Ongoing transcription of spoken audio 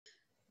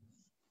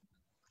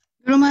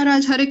Guru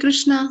Maharaj, Hare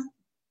Krishna.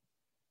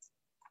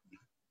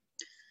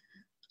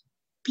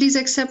 Please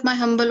accept my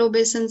humble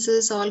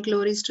obeisances. All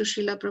glories to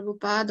Srila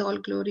Prabhupada, all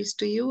glories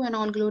to you, and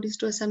all glories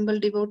to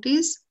assembled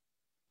devotees.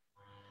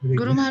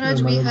 Guru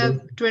Maharaj, we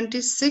have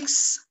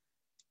 26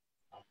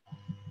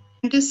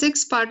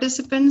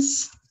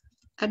 participants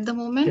at the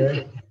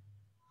moment.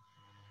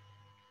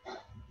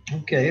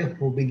 Okay,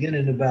 we'll begin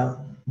in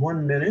about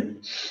 1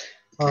 minute.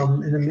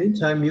 In the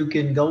meantime, you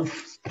can go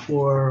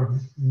for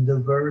the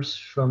verse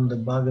from the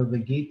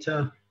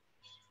Bhagavad-gita,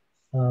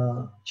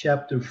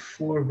 chapter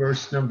 4,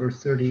 verse number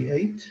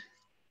 38.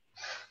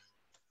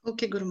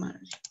 Okay, Guru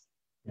Maharaj.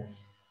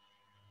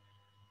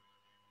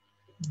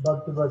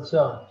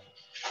 Bhakti-vatsa.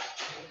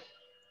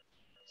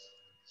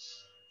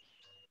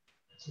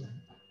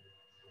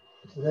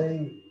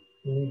 Today,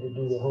 you need to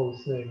do the whole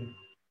thing.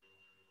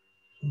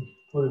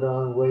 Put it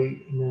on,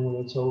 wait, and then when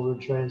it's over,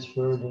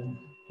 transfer it and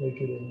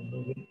take it in and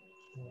bring it.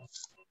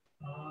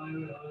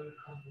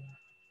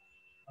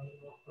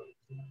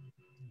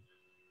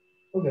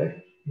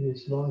 Okay,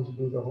 as long as you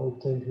do the whole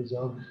thing, because I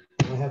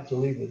have to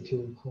leave it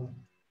 2 o'clock.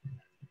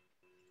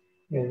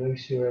 Yeah, make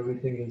sure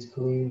everything is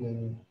cleaned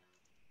and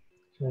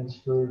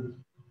transferred.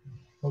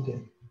 Okay.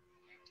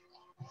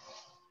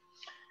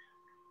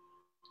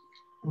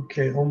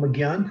 Okay, Om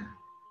Gyan,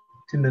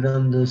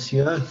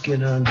 Timirandasya,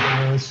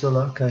 Ginandana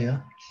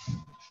Salakaya,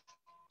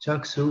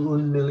 Chaksu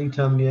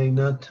Unmilitam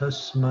Yena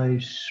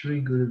Tasmai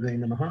Sri Gurave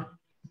Namaha,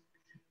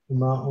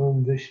 Uma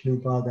Om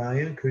Vishnu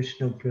Padaya,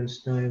 Krishna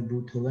Prasnaya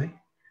Bhutale,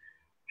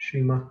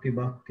 Sri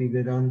Bhakti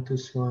Vedanta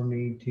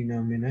Swami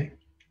Tinamine,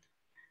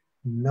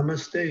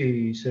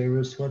 Namaste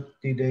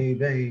Saraswati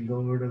Deve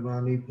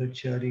Gauravani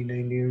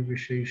Pacharine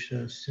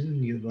Nirvishesha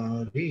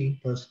Sinyavadi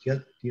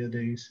Pastyatya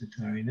De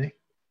Satarine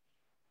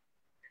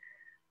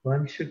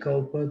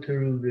Vanchakalpa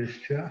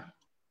Tarubhishcha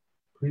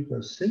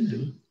Kripa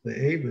Sindhu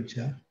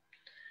Vaevacha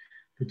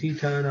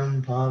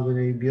Patitanam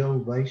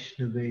Pavanebhyo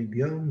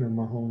Vaishnavebhyo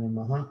Namaho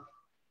Namaha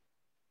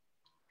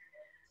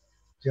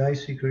Jai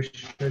Sri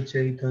Krishna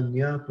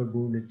Chaitanya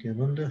Prabhu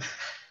Nityananda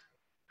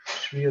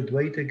Shri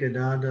Advaita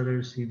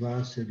Gadadhara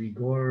Sivasadi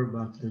Gaur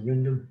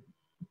Bhaktivinoda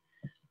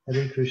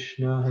Hare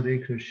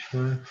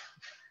Krishna,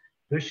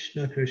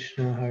 Krishna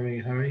Krishna,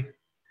 Hare Hare,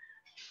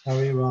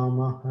 Hare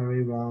Rama,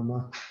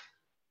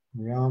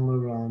 Rama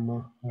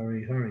Rama,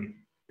 Hare Hare.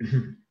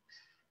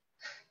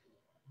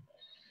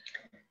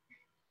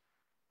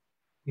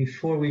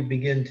 Before we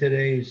begin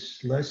today's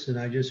lesson,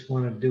 I just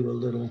want to do a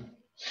little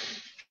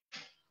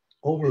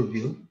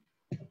overview.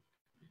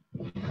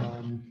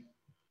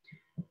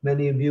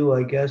 Many of you,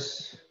 I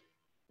guess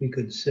we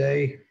could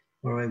say,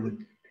 or I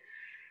would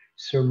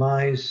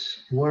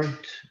surmise,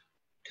 weren't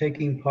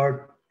taking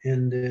part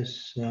in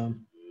this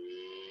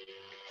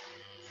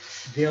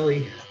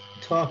daily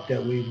talk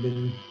that we've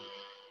been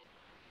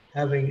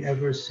having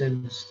ever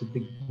since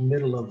the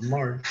middle of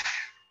March.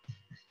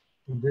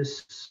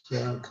 This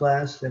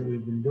class that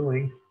we've been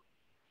doing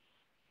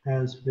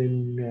has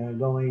been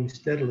going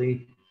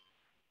steadily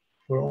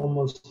for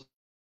almost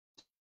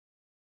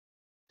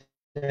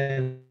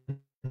 10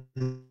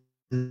 months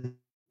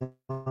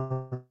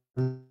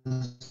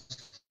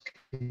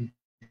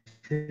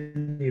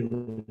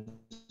continuously.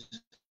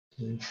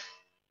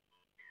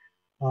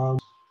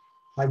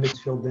 I would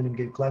fill in and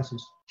give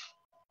classes.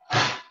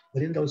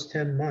 But in those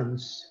 10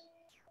 months,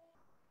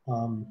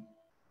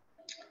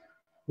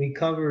 we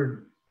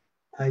covered,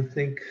 I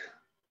think,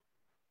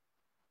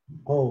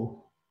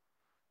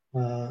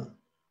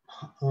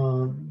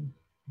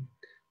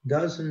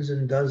 dozens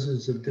and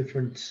dozens of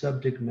different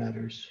subject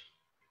matters,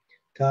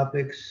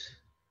 topics,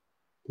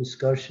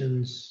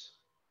 discussions,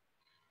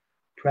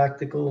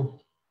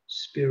 practical,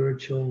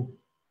 spiritual,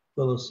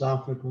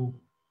 philosophical.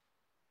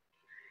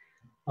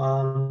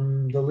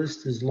 The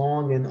list is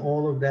long, and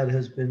all of that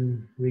has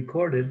been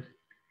recorded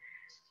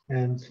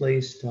and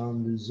placed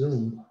on the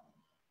Zoom.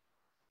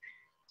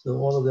 So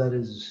all of that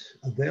is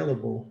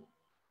available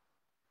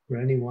for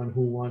anyone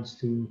who wants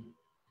to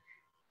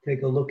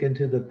take a look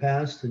into the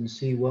past and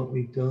see what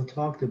we've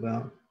talked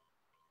about.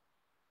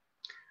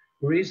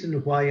 The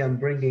reason why I'm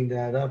bringing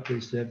that up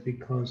is that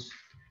because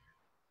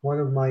one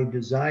of my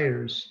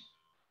desires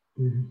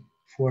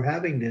for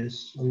having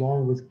this,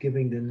 along with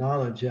giving the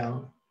knowledge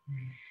out,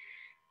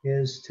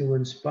 is to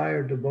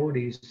inspire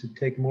devotees to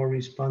take more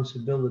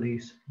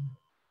responsibilities,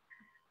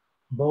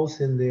 both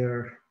in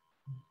their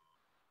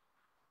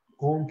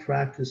own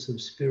practice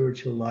of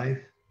spiritual life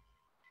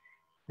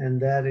and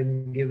that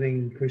in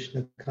giving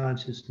Krishna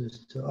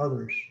consciousness to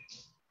others,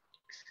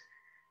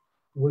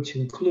 which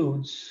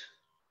includes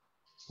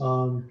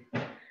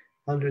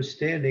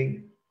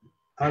understanding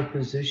our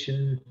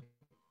position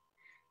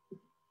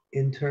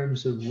in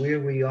terms of where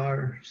we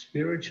are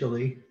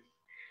spiritually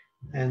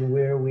and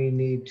where we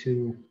need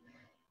to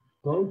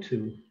go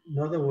to. In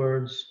other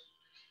words,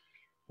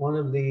 one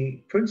of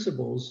the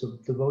principles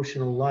of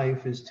devotional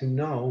life is to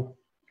know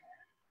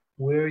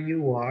where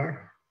you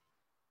are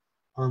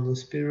on the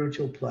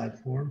spiritual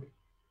platform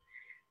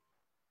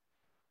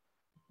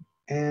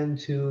and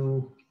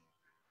to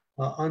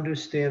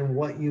understand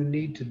what you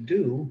need to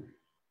do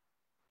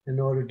in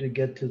order to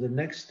get to the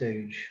next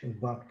stage of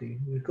bhakti.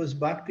 Because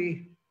bhakti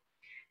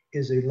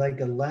is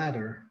like a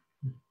ladder.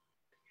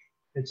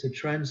 It's a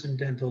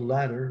transcendental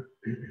ladder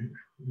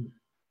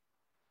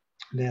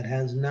that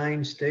has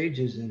 9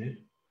 stages in it.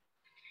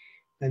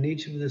 And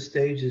each of the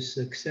stages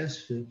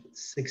is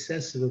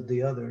successive of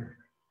the other.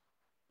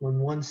 When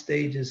one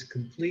stage is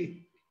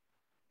complete,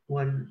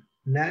 one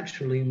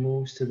naturally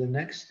moves to the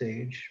next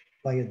stage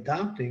by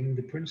adopting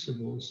the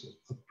principles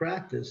of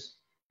practice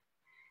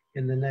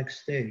in the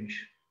next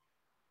stage.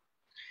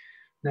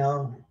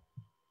 Now,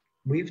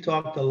 we've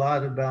talked a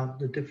lot about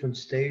the different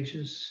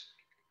stages,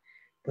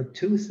 but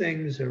 2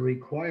 things are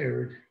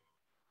required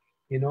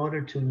in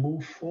order to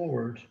move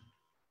forward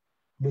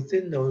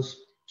within those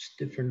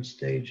different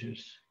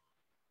stages.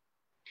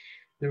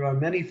 There are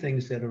many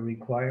things that are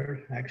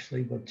required,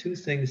 actually, but 2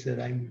 things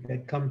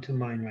that come to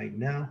mind right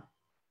now.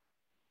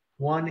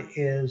 One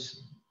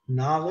is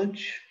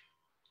knowledge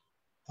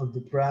of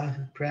the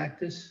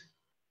practice,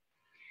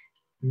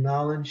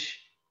 knowledge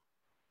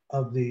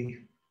of the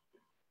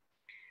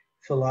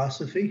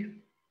philosophy,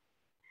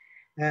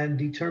 and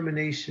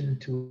determination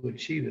to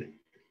achieve it.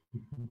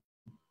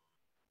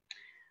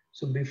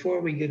 So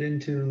before we get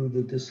into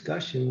the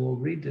discussion, we'll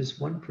read this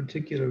one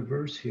particular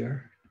verse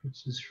here.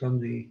 This is from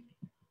the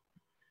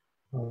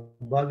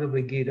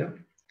Bhagavad-gita,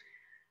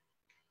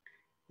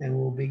 and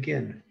we'll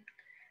begin.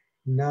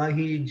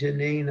 Nahi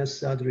janena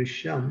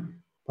sadrisham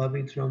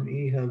pavitram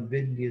iha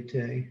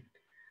vidyate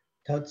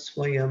tat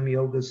swayam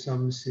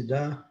yogasam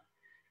siddha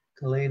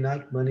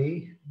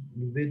kalenatmani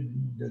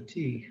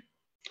viddati.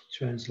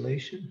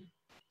 Translation.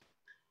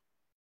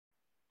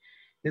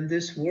 In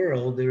this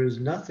world, there is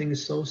nothing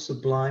so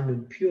sublime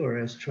and pure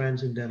as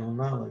transcendental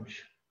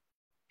knowledge.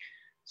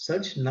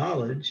 Such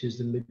knowledge is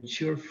the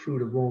mature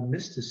fruit of all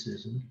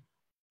mysticism,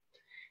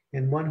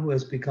 and one who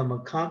has become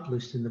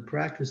accomplished in the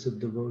practice of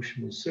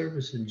devotional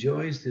service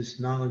enjoys this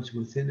knowledge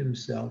within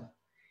himself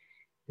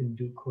in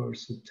due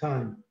course of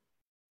time.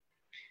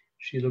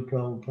 Srila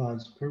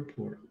Prabhupada's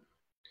purport.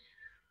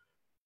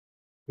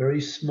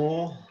 Very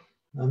small,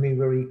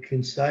 very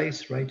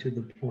concise, right to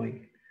the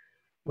point.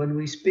 When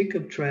we speak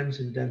of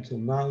transcendental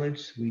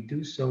knowledge, we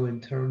do so in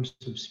terms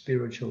of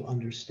spiritual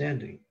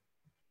understanding.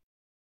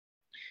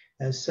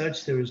 As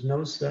such, there is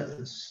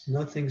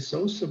nothing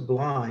so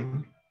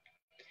sublime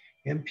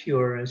and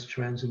pure as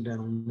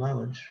transcendental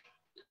knowledge.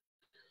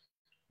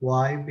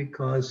 Why?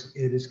 Because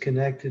it is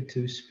connected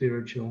to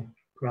spiritual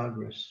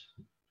progress.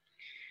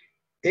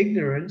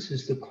 Ignorance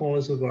is the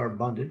cause of our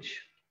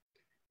bondage,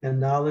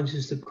 and knowledge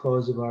is the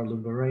cause of our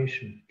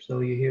liberation. So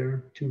you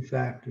hear 2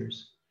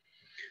 factors.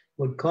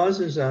 What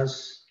causes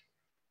us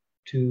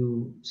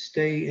to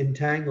stay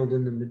entangled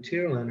in the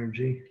material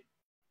energy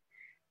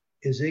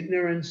is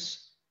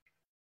ignorance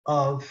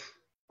of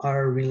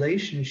our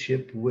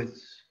relationship with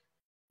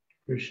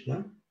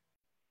Krishna,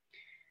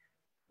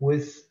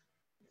 with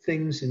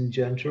things in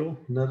general.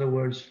 In other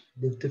words,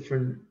 the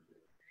different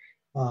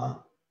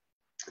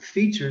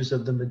features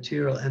of the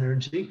material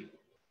energy,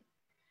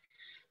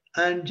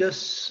 and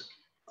just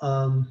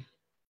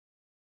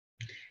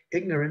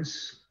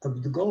ignorance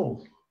of the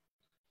goal.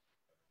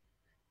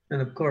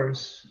 And of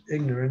course,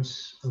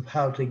 ignorance of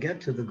how to get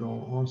to the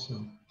goal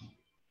also.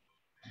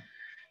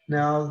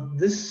 Now,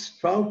 this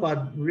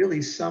Prabhupada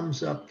really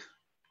sums up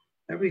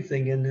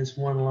everything in this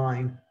one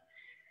line.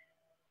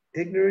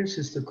 Ignorance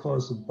is the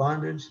cause of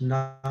bondage,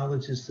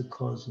 knowledge is the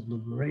cause of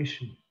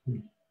liberation.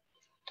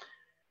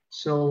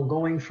 So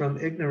going from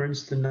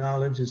ignorance to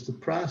knowledge is the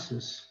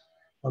process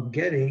of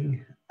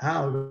getting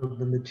out of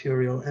the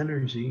material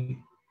energy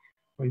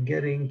or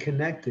getting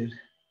connected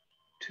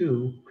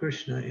to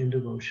Krishna in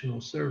devotional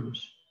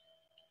service.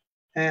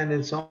 And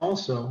it's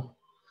also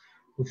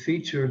the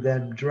feature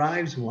that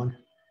drives one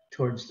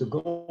towards the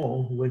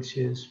goal, which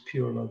is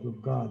pure love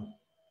of God.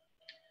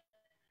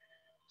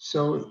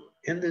 So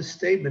in this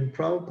statement,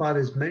 Prabhupada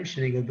is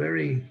mentioning a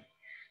very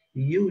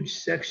huge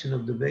section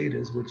of the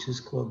Vedas, which is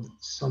called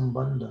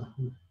Sambandha.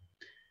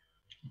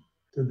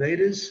 The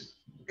Vedas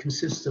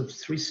consist of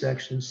 3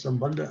 sections: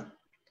 Sambandha,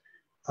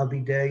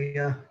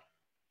 Abhideya,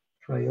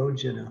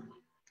 Prayojana.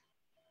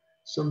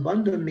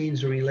 Sambandha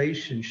means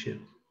relationship.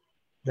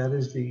 That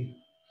is the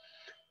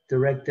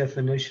direct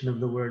definition of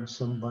the word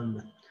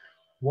Sambandha.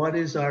 What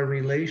is our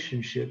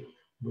relationship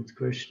with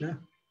Krishna?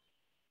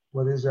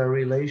 What is our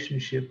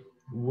relationship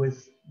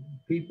with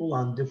people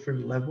on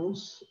different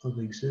levels of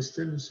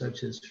existence,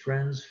 such as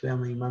friends,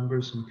 family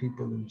members, and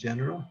people in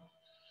general?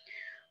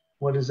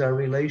 What is our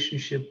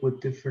relationship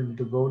with different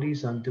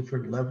devotees on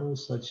different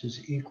levels, such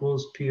as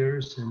equals,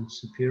 peers, and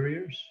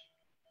superiors?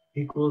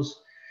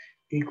 Equals,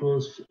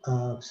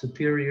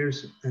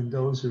 superiors, and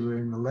those who are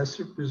in a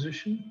lesser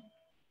position?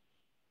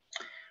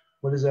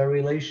 What is our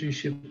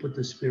relationship with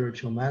the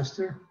spiritual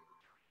master?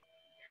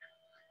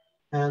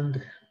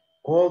 And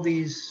all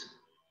these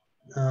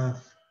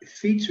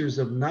features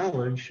of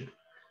knowledge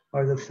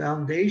are the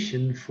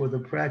foundation for the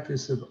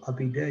practice of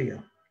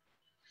Abhideya.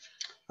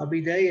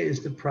 Abhideya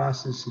is the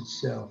process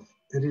itself.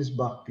 It is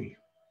bhakti.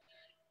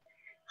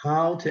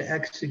 How to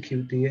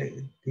execute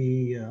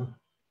the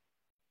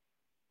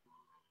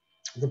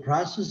the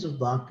process of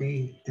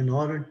bhakti in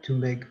order to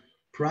make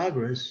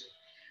progress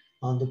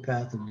on the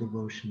path of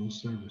devotional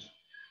service.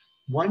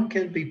 One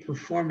can be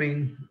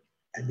performing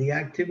the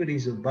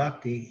activities of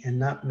bhakti and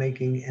not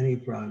making any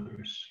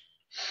progress.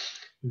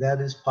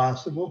 That is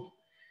possible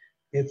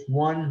if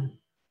one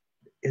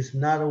is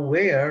not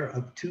aware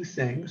of two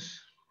things,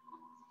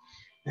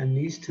 and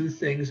these two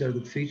things are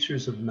the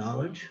features of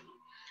knowledge.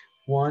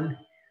 One,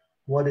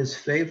 what is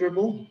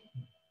favorable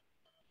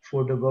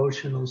for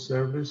devotional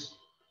service,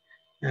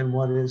 and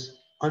what is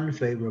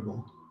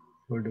unfavorable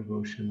for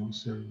devotional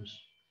service.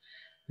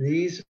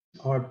 These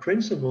are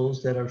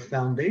principles that are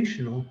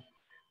foundational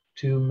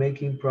to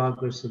making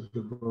progress of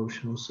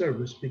devotional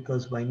service,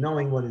 because by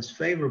knowing what is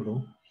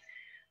favorable,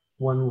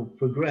 one will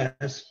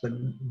progress, but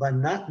by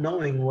not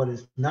knowing what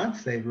is not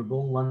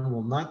favorable, one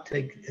will not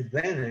take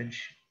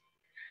advantage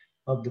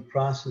of the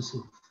process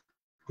of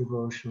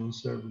devotional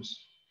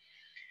service.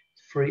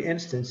 For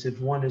instance, if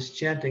one is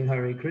chanting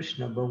Hare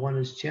Krishna, but one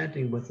is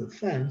chanting with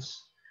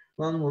offense,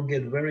 one will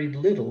get very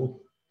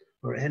little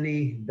or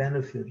any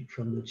benefit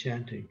from the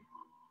chanting.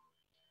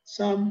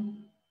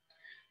 Some,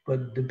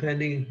 but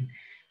depending,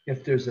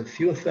 if there's a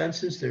few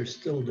offenses,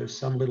 there's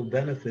some little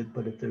benefit,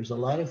 but if there's a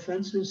lot of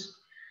offenses,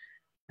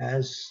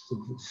 as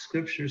the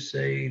scriptures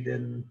say,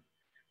 then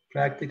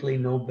practically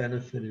no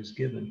benefit is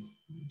given.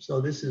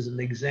 So this is an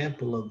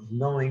example of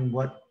knowing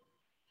what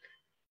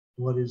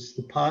is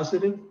the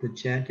positive, the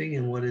chanting,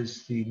 and what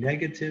is the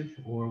negative,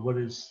 or what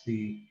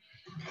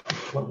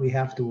we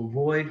have to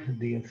avoid,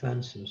 the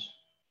offenses.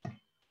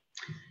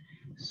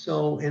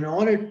 So in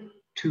order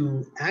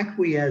to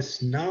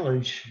acquiesce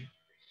knowledge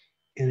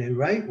in a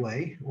right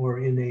way or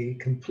in a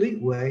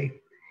complete way,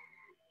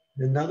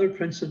 another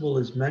principle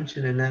is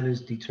mentioned, and that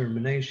is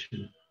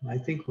determination. I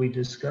think we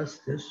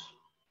discussed this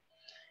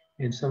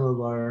in some of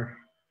our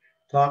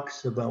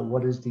talks about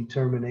what is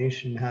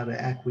determination, how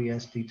to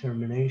acquiesce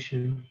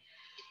determination,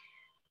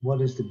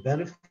 what is the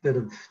benefit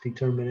of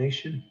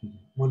determination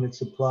when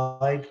it's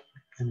applied,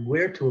 and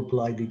where to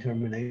apply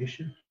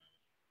determination.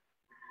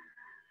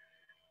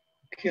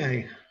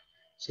 Okay,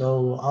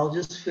 so I'll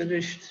just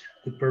finish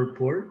the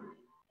purport.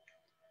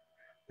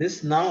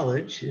 This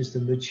knowledge is the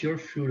mature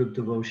fruit of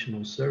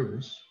devotional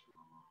service.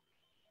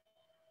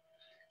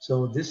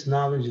 So this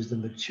knowledge is the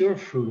mature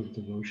fruit of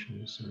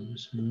devotional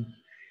service. And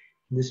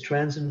this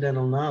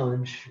transcendental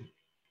knowledge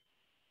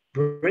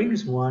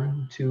brings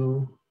one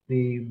to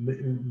the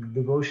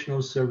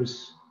devotional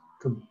service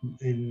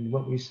in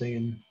what we say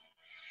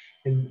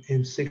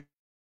in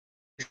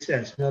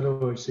success. In other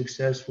words,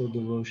 successful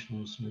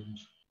devotional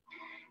service.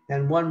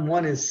 And when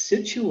one is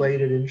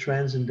situated in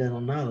transcendental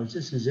knowledge,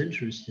 this is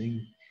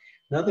interesting.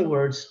 In other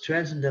words,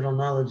 transcendental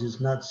knowledge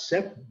is not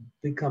separate,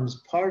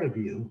 becomes part of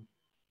you,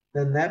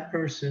 then that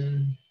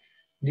person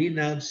need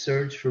not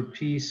search for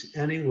peace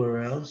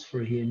anywhere else,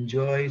 for he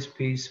enjoys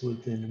peace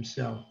within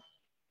himself.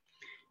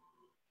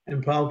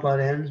 And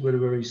Prabhupada ends with a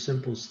very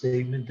simple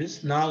statement.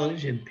 This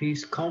knowledge and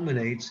peace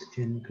culminates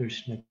in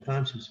Krishna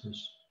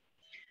consciousness.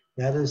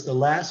 That is the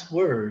last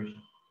word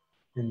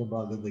in the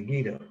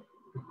Bhagavad-gita.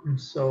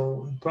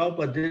 So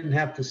Prabhupada didn't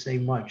have to say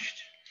much.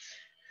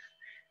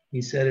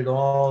 He said it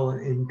all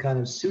in kind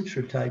of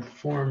sutra type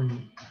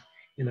form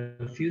in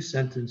a few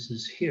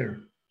sentences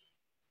here.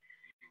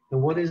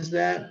 And what is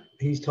that?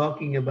 He's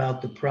talking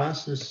about the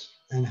process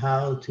and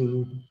how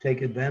to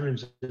take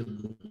advantage of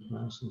the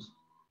process.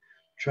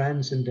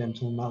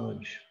 Transcendental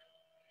knowledge.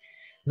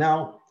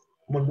 Now,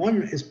 when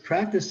one is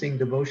practicing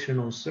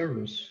devotional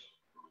service,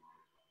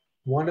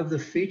 one of the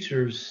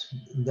features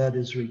that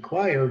is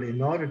required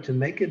in order to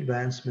make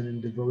advancement in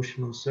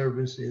devotional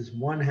service is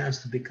one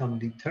has to become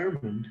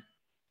determined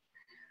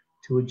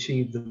to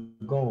achieve the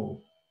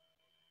goal.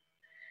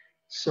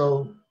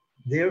 So,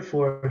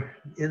 therefore,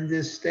 in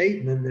this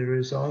statement, there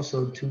is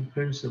also two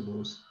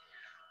principles.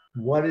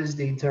 What is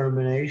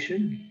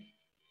determination?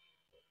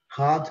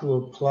 How to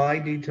apply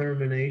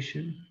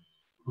determination?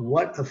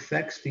 What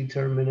affects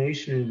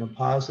determination in a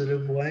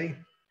positive way?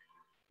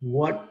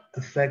 What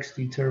affects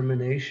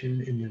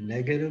determination in a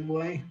negative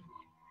way?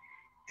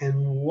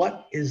 And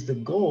what is the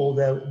goal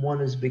that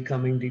one is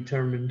becoming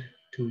determined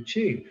to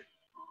achieve?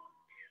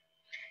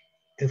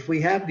 If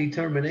we have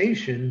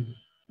determination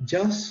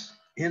just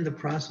in the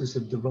process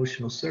of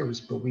devotional service,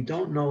 but we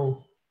don't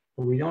know,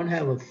 or we don't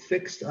have a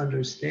fixed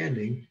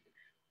understanding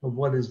of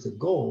what is the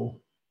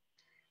goal,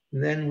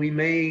 then we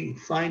may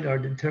find our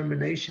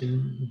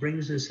determination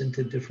brings us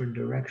into different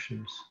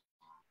directions.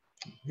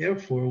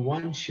 Therefore,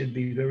 one should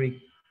be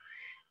very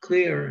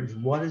clear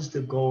what is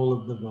the goal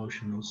of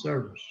devotional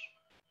service.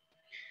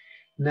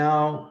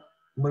 Now,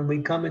 when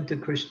we come into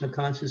Krishna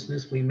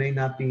consciousness, we may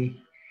not be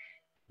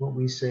what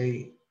we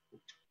say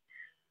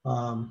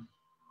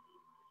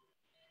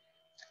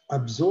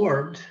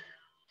absorbed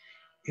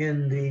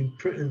in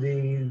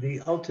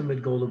the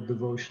ultimate goal of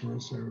devotional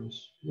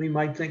service. We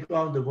might think,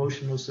 oh,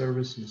 devotional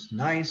service is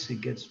nice.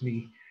 It gets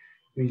me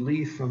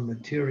relief from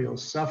material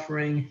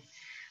suffering.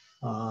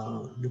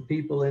 The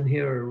people in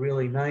here are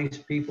really nice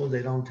people.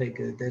 They don't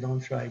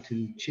try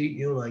to cheat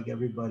you like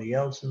everybody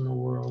else in the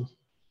world.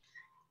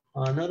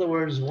 In other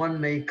words, one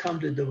may come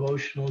to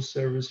devotional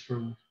service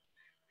for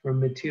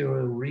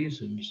material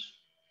reasons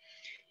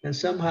and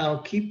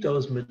somehow keep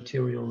those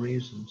material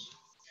reasons.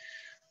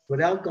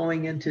 Without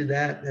going into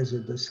that as a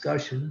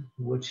discussion,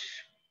 which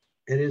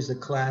it is a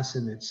class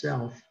in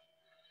itself,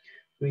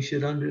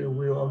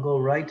 we'll go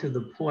right to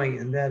the point,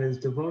 and that is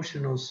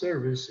devotional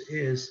service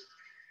is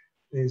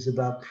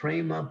about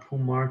prema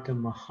pumarta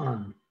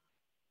mahan.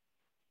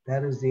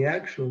 That is the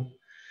actual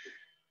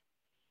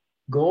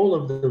goal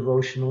of the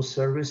devotional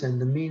service and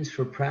the means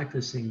for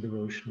practicing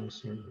devotional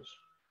service.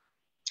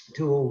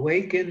 To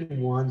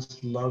awaken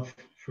one's love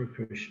for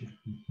Krishna.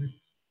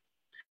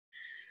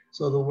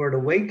 So the word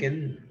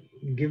awaken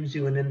gives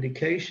you an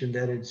indication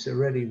that it's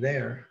already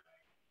there.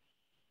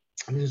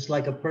 And it's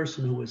like a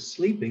person who is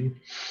sleeping.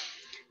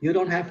 You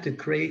don't have to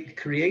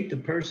create the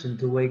person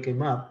to wake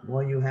him up.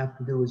 All you have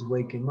to do is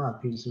wake him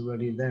up. He's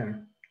already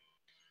there.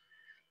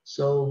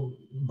 So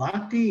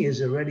bhakti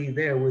is already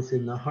there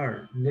within the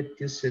heart.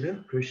 Nitya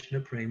Siddha Krishna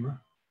Prema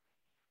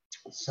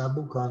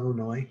Sabu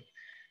Kanunoi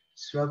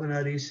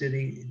Sravanari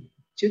Siddhi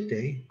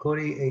Chitte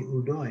Kori E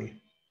Udoi.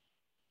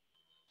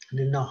 And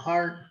in the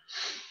heart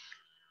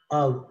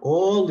of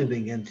all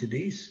living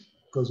entities,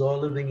 because all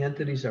living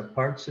entities are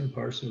parts and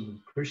parcels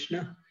of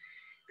Krishna.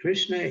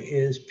 Krishna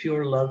is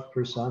pure love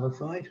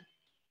personified.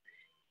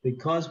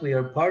 Because we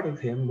are part of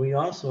him, we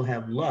also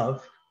have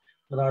love,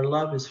 but our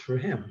love is for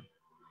him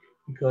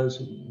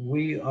because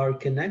we are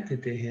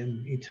connected to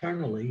him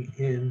eternally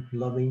in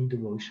loving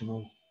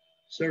devotional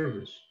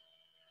service.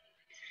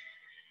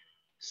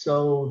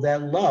 So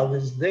that love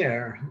is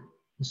there.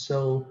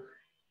 So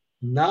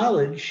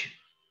knowledge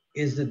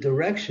is the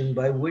direction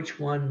by which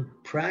one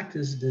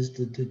practices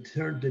the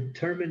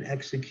determined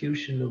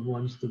execution of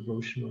one's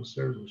devotional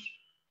service.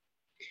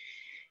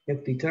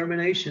 If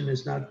determination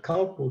is not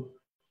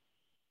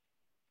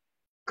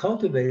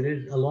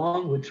cultivated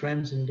along with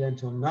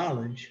transcendental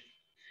knowledge,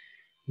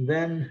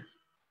 then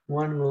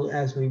one will,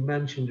 as we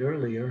mentioned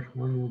earlier,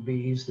 one will be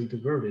easily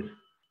diverted.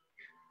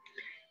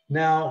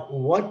 Now,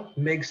 what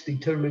makes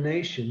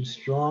determination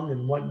strong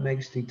and what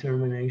makes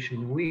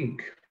determination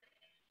weak?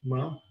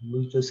 Well,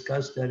 we've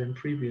discussed that in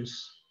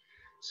previous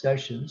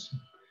sessions.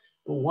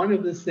 But one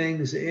of the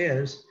things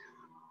is,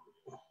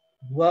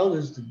 well,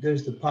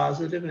 there's the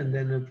positive, and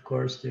then of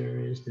course there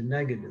is the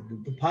negative.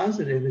 The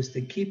positive is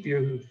to keep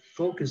your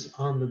focus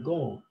on the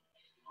goal.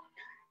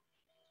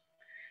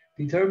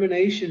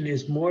 Determination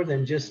is more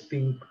than just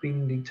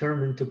being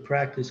determined to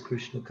practice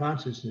Krishna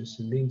consciousness.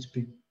 It means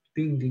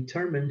being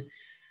determined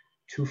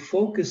to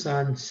focus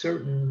on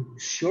certain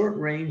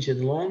short-range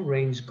and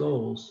long-range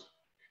goals.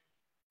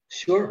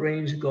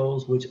 Short-range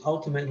goals which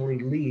ultimately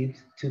lead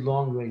to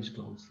long-range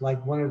goals.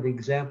 Like one of the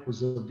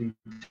examples of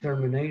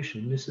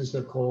determination, this is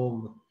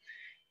called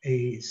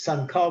a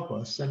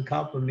sankalpa.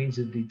 Sankalpa means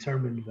a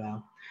determined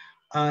vow.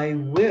 I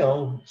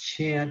will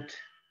chant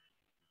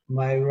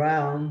my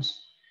rounds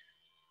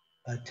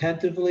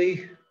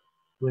attentively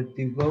with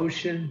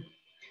devotion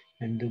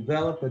and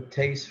develop a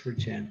taste for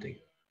chanting.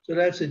 So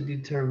that's a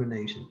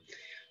determination.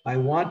 I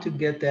want to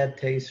get that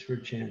taste for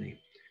chanting.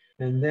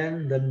 And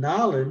then the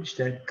knowledge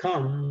that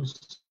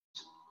comes,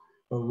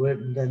 or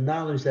the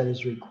knowledge that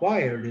is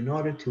required in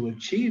order to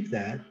achieve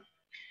that,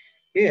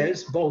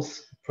 is both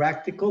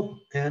practical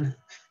and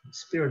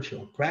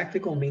spiritual.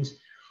 Practical means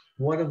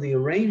what are the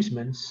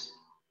arrangements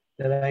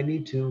that I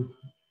need to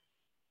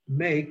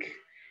make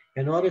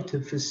in order to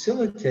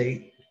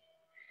facilitate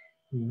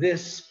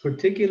this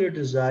particular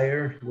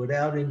desire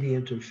without any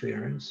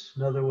interference.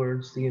 In other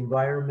words, the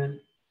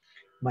environment,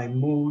 my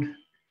mood,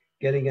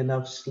 getting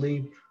enough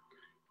sleep,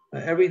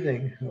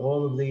 everything,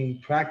 all of the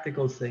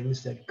practical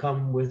things that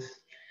come with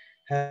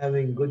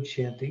having good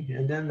chanting.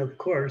 And then, of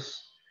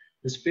course,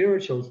 the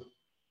spiritual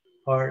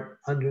part,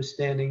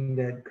 understanding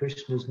that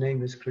Krishna's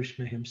name is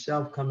Krishna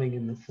himself, coming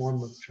in the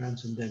form of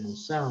transcendental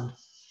sound.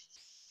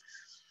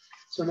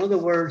 So in other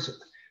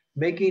words,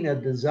 making a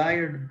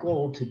desired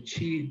goal to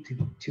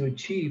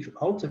achieve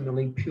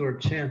ultimately pure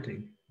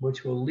chanting,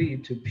 which will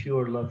lead to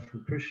pure love for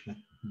Krishna.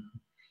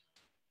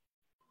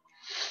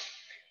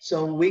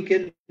 So we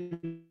can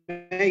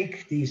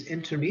make these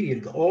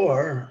intermediate,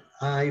 or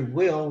I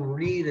will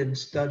read and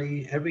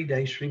study every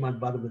day Srimad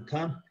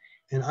Bhagavad-gita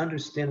and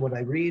understand what I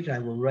read. I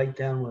will write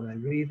down what I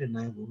read and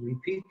I will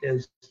repeat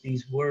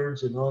these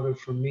words in order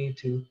for me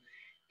to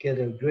get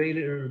a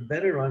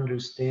better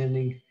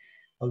understanding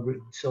of,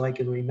 so I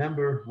can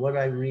remember what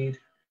I read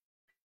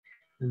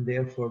and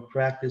therefore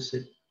practice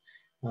it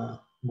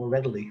more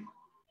readily.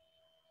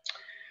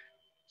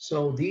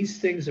 So these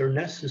things are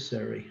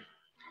necessary.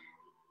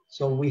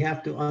 So we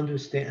have to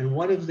understand, and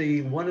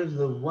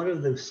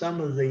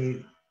some of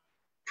the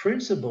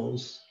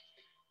principles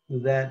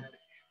that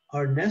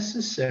are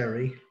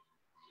necessary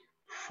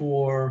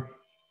for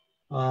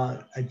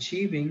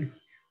achieving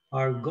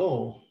our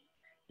goal,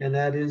 and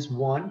that is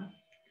 1,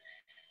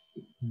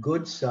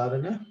 good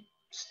sadhana,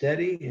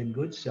 steady and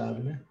good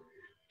sadhana.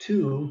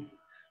 2,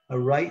 a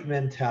right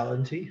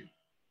mentality,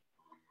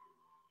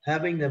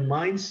 having the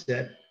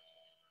mindset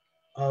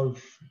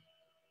of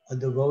a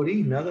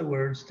devotee, in other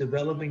words,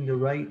 developing the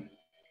right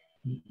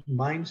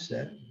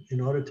mindset in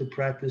order to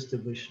practice the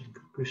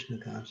Krishna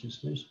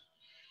consciousness,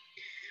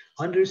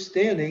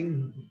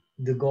 understanding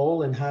the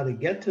goal and how to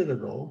get to the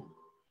goal,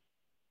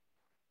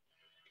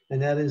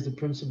 and that is the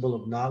principle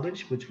of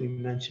knowledge,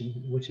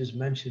 which is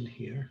mentioned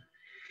here.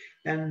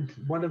 And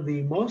one of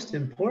the most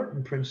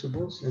important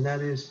principles, and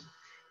that is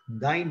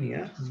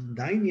dainya.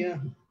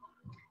 Dainya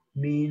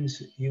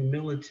means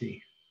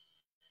humility,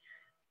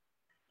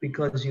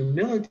 because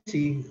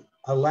humility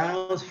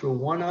allows for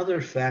one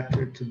other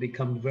factor to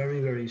become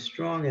very, very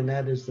strong, and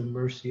that is the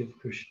mercy of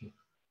Krishna.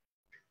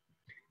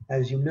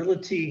 As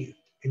humility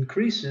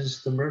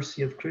increases, the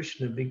mercy of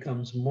Krishna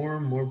becomes more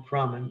and more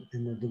prominent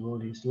in the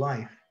devotee's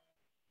life.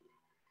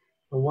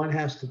 But one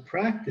has to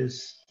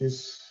practice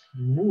this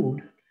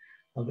mood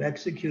of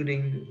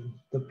executing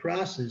the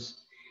process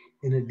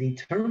in a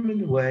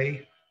determined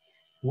way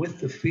with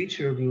the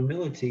feature of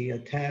humility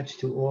attached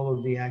to all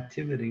of the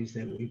activities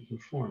that we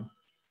perform.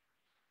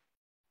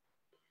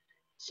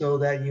 So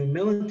that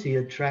humility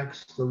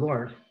attracts the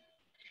Lord,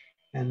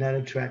 and that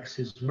attracts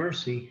his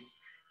mercy.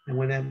 And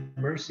when that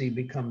mercy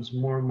becomes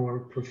more and more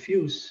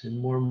profuse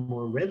and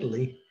more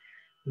readily,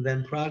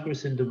 then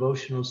progress in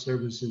devotional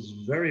service is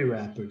very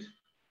rapid.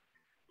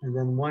 And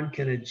then one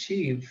can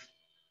achieve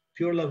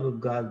pure love of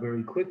God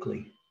very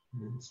quickly.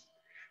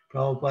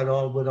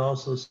 Prabhupada would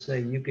also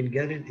say, you can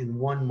get it in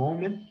one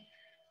moment,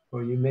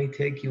 or you may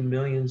take you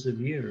millions of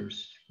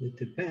years. It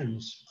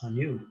depends on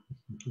you.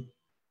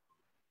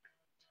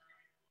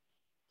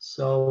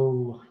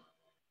 So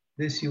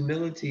this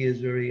humility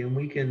is and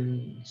we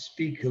can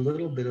speak a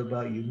little bit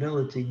about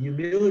humility.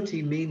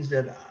 Humility means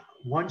that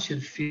one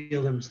should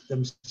feel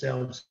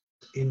themselves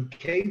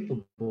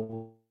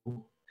incapable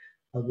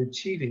of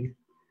achieving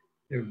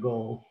their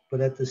goal,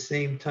 but at the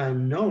same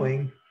time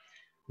knowing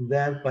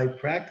that by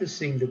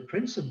practicing the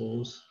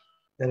principles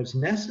that is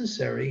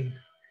necessary,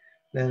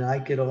 then I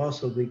could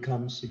also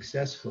become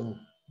successful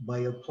by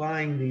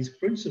applying these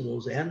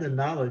principles and the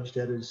knowledge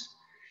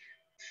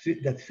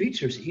that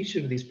features each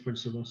of these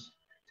principles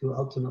to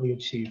ultimately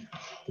achieve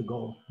the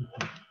goal.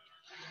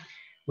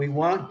 We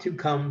want to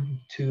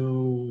come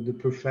to the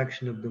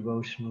perfection of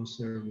devotional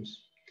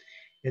service.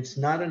 It's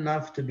not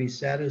enough to be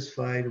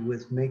satisfied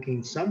with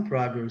making some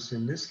progress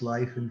in this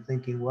life and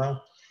thinking,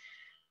 well,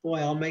 boy,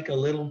 I'll make a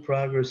little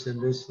progress in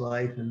this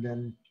life and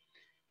then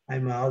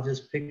I'll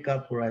just pick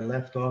up where I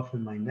left off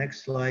in my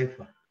next life.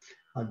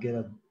 I'll get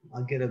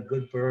a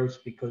good birth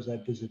because I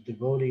was a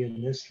devotee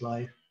in this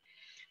life.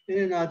 And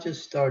then I'll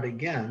just start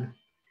again.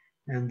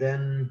 And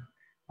then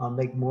I'll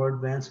make more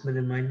advancement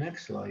in my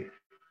next life.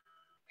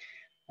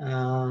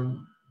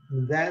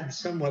 That's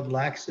somewhat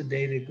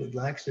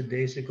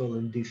lackadaisical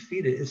and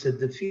defeated. It's a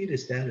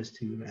defeatist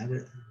attitude,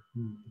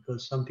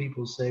 because some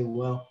people say,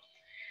 well,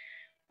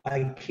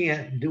 I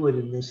can't do it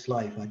in this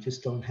life. I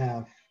just don't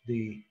have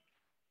the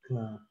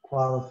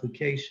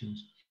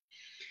qualifications.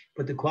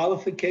 But the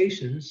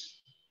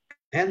qualifications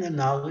and the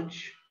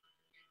knowledge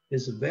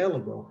is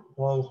available.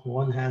 All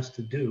one has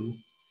to do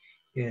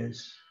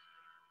is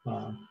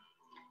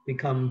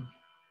become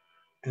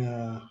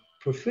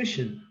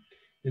proficient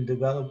in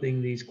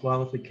developing these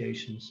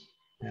qualifications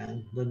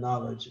and the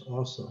knowledge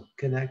also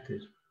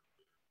connected.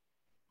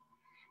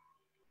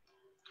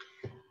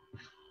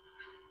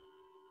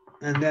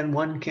 And then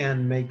one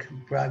can make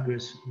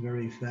progress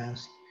very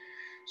fast.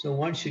 So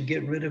one should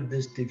get rid of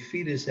this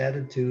defeatist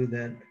attitude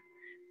that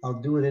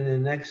I'll do it in the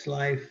next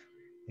life.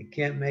 I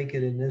can't make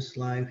it in this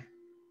life.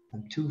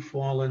 I'm too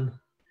fallen.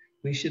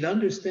 We should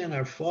understand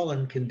our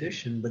fallen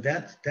condition, but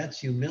that's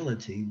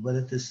humility. But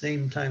at the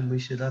same time, we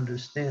should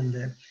understand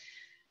that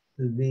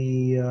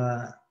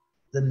the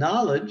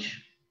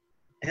knowledge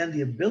and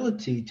the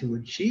ability to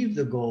achieve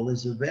the goal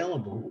is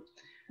available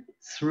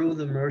through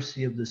the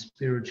mercy of the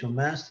spiritual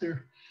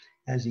master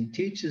as he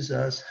teaches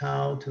us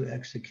how to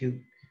execute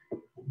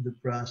the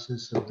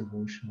process of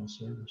devotional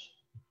service.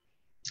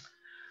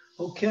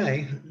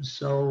 Okay,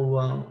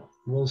 so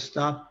we'll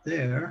stop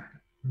there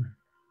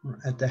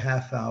at the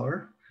half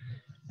hour,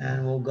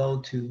 and we'll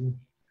go to,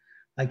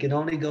 I can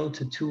only go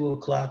to 2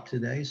 o'clock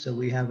today, so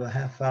we have a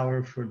half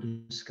hour for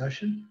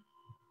discussion.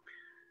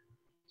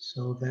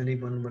 So if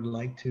anyone would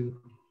like to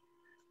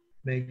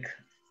make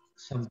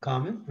some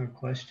comment or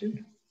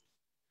question.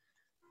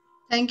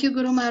 Thank you,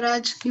 Guru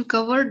Maharaj. You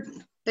covered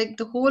like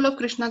the whole of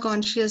Krishna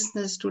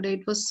consciousness today.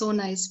 It was so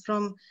nice,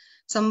 from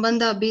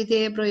Sambandha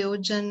Abhideya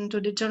Prayojan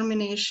to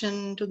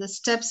determination, to the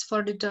steps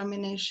for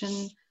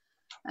determination,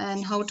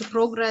 and how to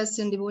progress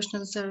in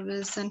devotional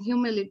service and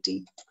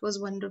humility. It was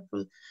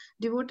wonderful.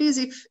 Devotees,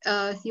 if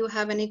you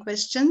have any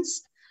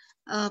questions,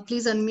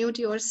 please unmute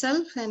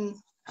yourself and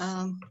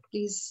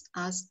please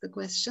ask the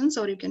questions,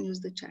 or you can use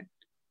the chat.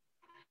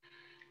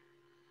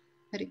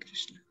 Hare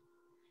Krishna.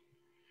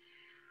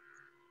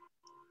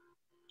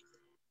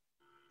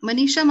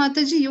 Manisha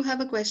Mataji, you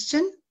have a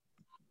question?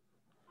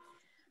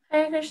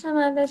 Hare Krishna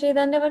Mataji,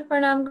 Dandavat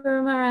Pranam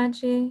Guru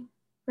Maharaji,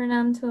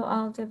 Pranam to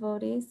all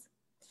devotees.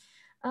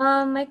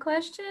 My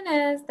question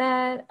is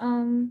that,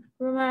 Guru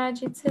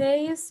Maharaji,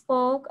 today you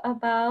spoke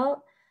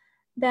about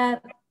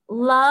that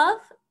love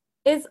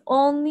is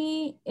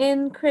only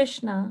in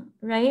Krishna,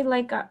 right?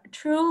 Like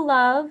true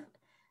love,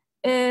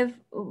 if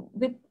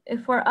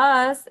for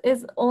us,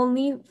 is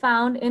only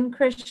found in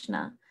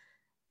Krishna.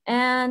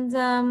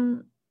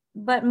 And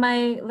but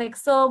my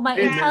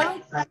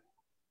intelligence.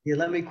 Yeah,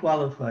 let me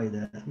qualify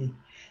that.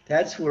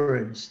 That's where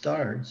it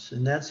starts,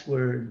 and that's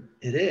where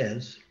it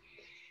is.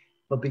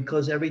 But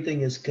because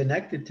everything is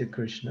connected to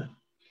Krishna,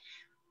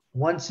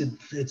 once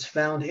it's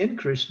found in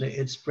Krishna,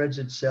 it spreads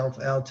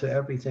itself out to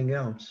everything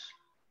else.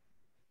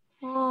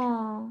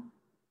 Oh,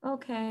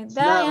 okay. It's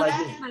That not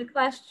answers my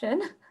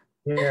question.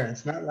 Yeah,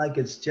 it's not like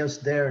it's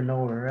just there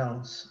nowhere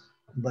else,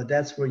 but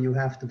that's where you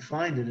have to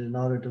find it in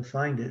order to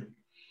find it.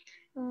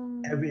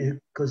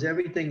 Because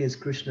everything is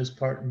Krishna's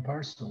part and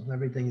parcel.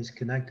 Everything is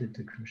connected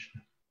to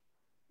Krishna.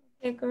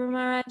 Okay, Guru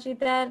Maharaji,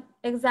 that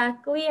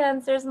exactly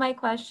answers my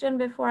question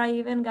before I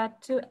even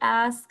got to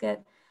ask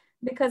it.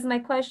 Because my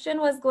question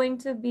was going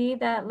to be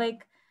that,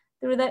 like,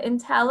 through the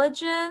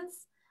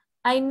intelligence,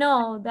 I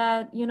know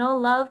that, you know,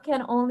 love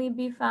can only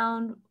be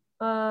found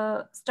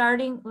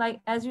starting,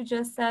 like, as you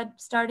just said,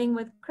 starting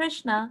with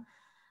Krishna.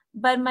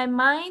 But my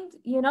mind,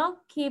 you know,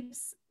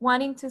 keeps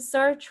wanting to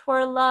search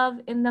for love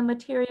in the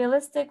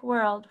materialistic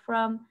world,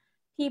 from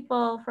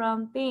people,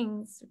 from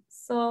things.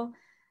 So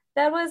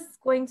that was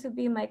going to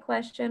be my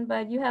question,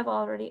 but you have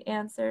already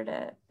answered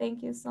it.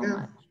 Thank you so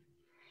much.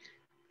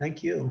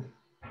 Thank you.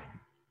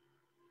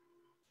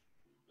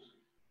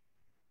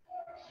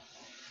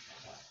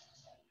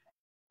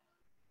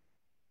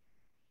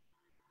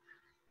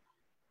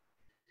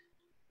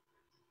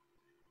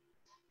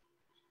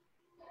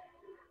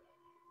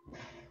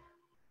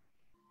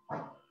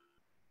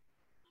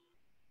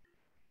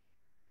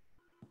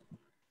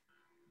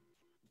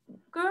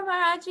 Guru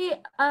Maharaji,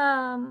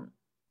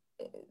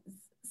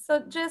 so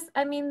just,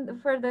 I mean,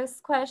 for this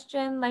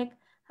question, like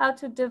how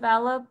to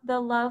develop the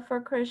love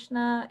for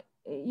Krishna,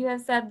 you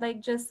have said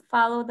like just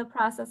follow the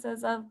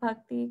processes of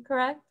bhakti,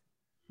 correct?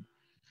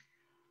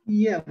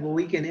 Yeah, well,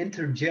 we can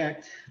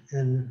interject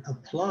and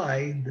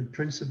apply the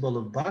principle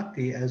of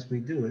bhakti as we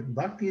do it.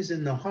 Bhakti is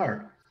in the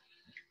heart.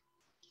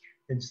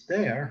 It's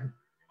there.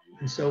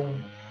 And so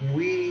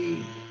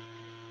we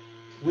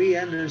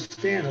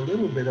understand a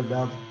little bit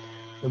about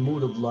the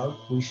mood of love.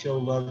 We show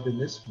love in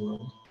this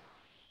world.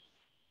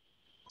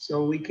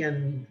 So we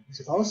can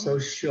also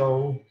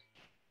show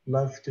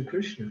love to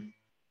Krishna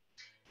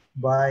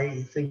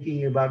by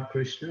thinking about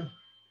Krishna,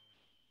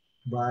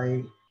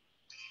 by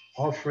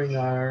offering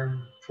our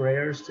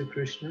prayers to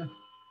Krishna.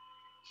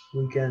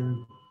 We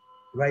can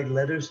write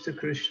letters to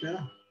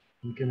Krishna.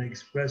 We can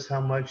express how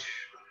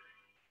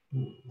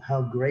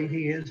great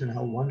he is and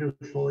how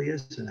wonderful he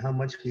is and how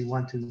much we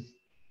want to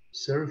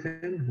serve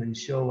him and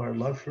show our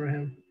love for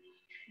him.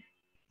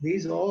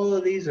 All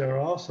of these are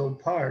also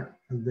part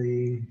of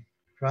the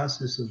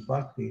process of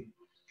bhakti.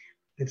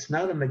 It's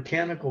not a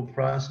mechanical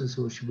process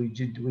which we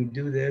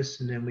do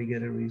this and then we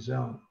get a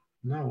result.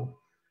 No,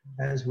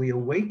 as we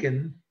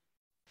awaken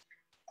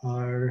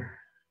our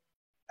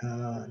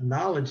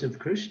knowledge of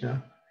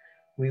Krishna,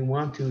 we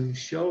want to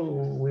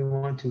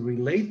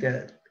relate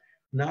that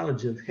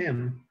knowledge of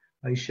him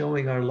by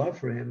showing our love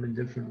for him in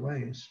different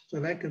ways.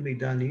 So that can be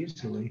done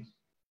easily.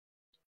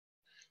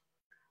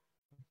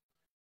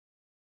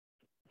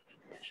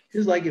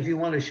 Just like if you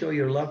want to show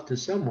your love to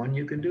someone,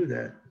 you can do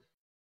that.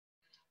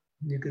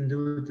 You can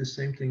do the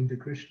same thing to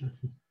Krishna.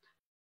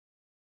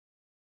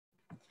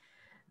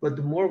 But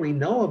the more we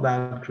know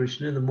about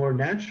Krishna, the more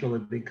natural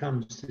it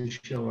becomes to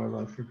show our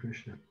love for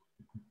Krishna.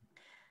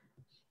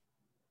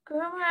 Guru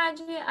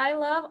Maharaji, I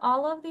love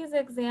all of these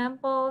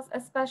examples,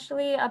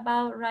 especially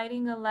about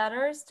writing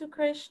letters to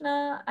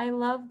Krishna. I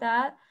love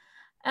that.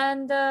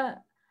 And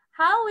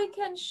how we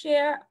can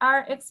share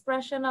our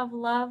expression of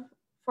love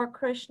for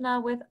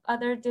Krishna with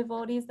other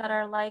devotees that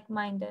are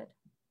like-minded.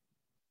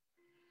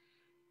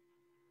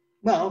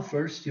 Well,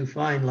 first you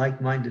find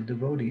like-minded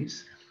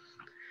devotees,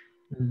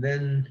 and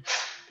then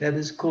that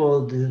is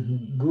called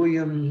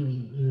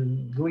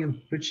Guyam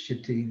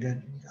Prichyati,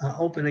 that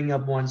opening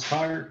up one's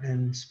heart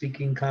and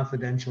speaking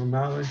confidential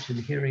knowledge and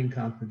hearing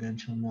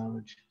confidential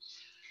knowledge.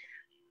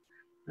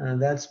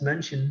 That's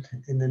mentioned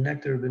in the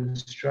Nectar of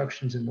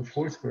Instructions in the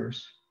 4th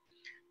verse,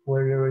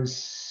 where there is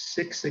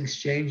 6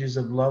 exchanges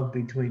of love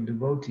between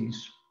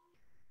devotees.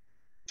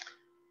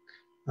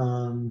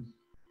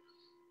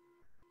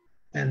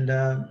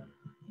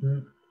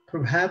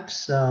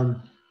 Perhaps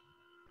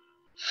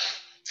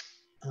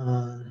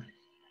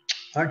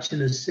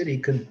Archana City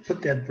could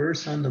put that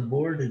verse on the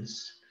board.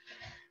 It's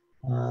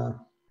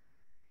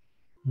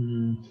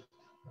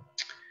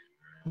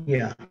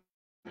yeah,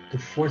 the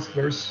 4th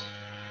verse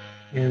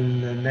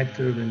in the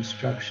Nectar of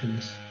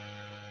Instructions,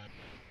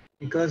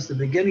 because the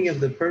beginning of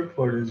the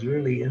purport is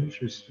really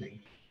interesting.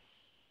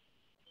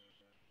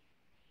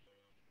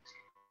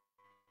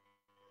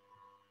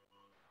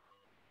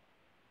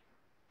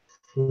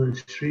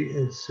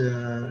 It's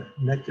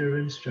Nectar of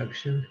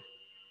Instruction,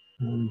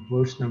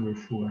 verse number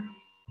 4.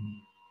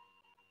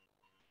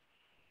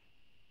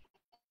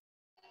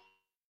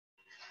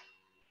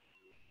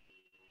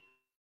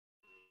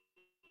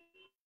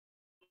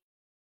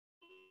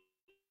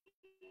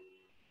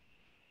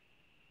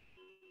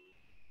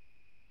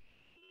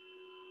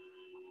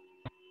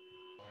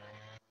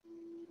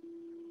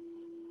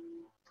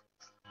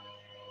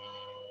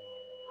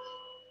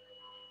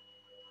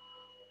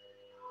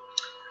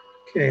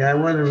 Okay, I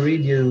want to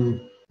read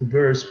you the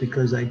verse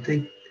because I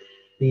think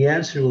the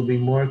answer will be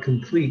more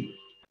complete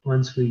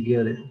once we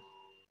get it.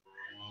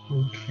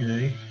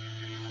 Okay.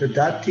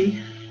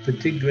 Tadati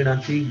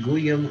patigranati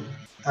guyam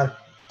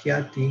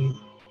akyati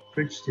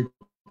pritstiti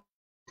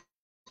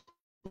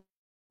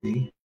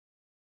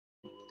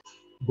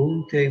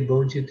bhunte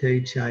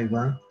bojate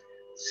chaiva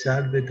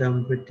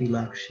sadvidam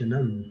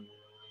pritilakshanam.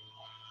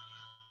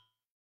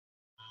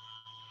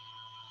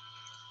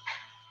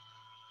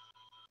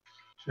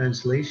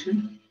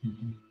 Translation: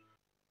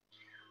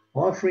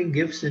 offering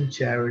gifts in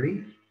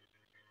charity,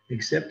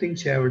 accepting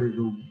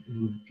charitable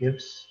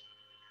gifts,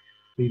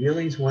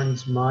 revealing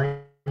one's mind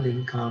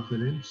in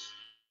confidence,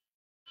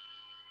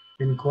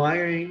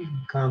 inquiring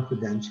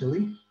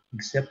confidentially,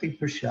 accepting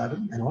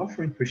prasadam, and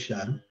offering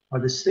prasadam are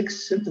the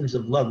 6 symptoms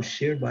of love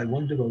shared by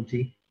one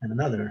devotee and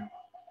another.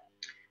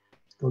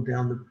 Let's go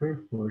down the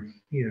purport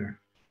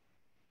here.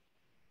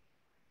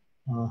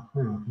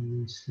 Let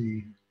me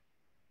see.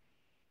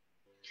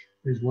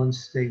 There's one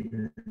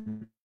statement.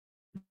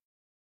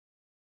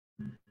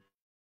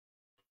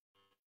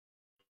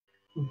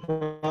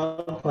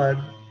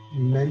 Prabhupada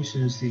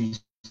mentions these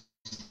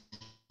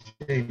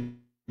things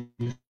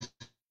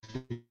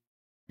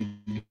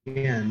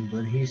again,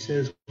 but he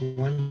says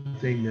one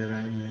thing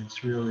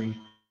that's really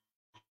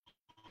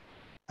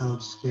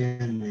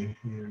outstanding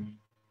here.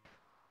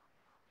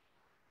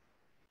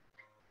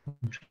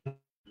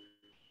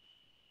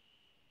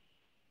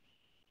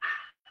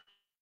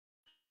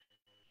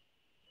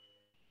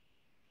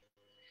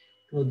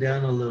 Go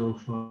down a little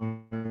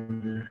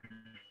farther.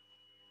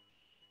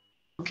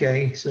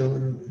 Okay,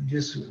 so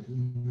just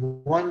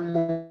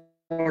one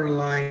more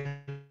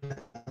line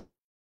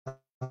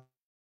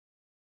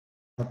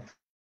up.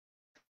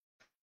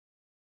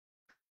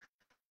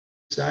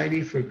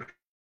 Society for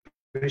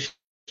Krishna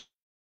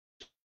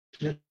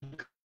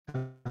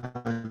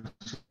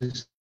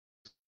Consciousness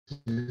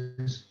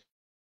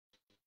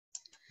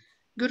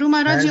Guru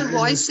Maharaj, has your been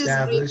voice is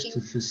established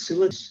breaking. to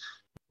facilitate.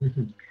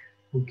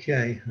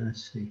 Okay,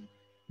 let's see.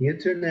 The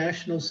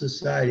International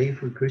Society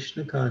for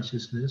Krishna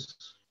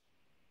Consciousness.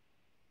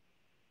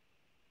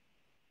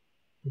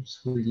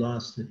 Oops, we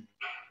lost it.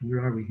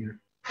 Where are we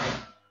here? I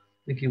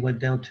think you went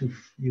down too.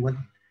 You went.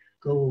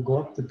 Go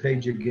up the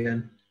page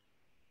again.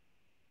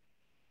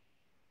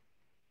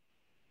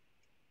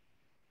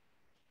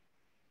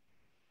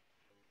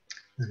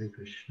 Hare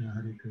Krishna,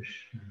 Hare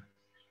Krishna.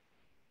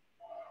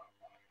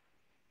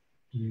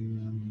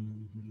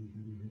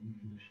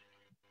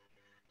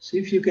 See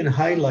if you can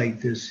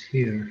highlight this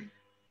here.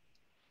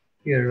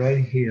 Here,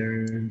 right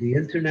here. The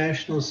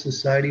International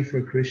Society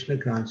for Krishna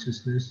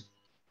Consciousness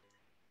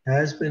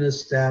has been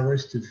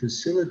established to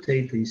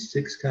facilitate these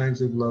 6 kinds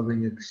of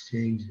loving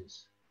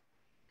exchanges.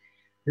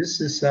 This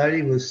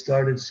society was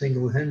started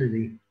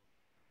single-handedly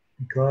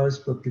because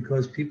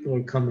people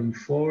are coming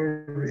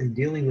forward and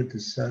dealing with the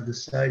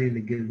society and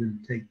the give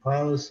and take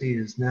policy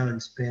is now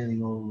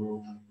expanding all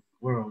over the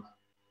world.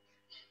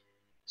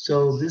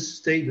 So this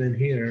statement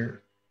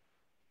here,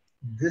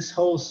 this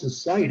whole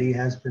society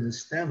has been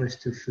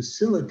established to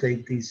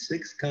facilitate these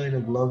 6 kind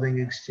of loving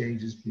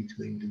exchanges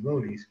between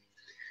devotees.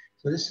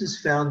 So this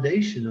is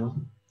foundational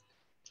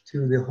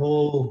to the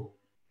whole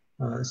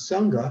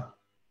Sangha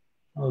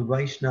of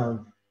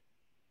Vaishnava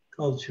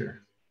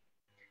culture.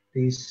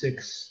 These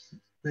 6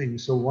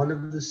 things. So one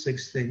of the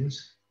 6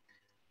 things,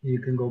 you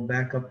can go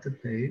back up the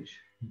page,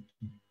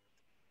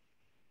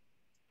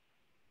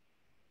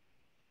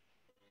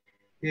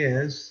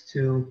 is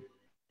to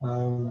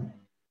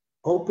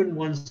open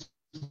one's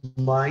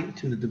mind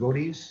to the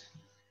devotees.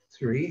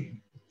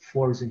 3.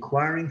 4 is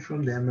inquiring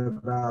from them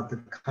about the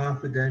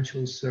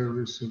confidential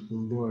service of the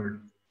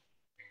Lord.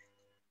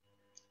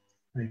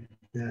 Like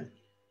that.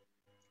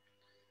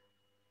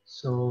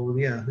 So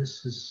yeah,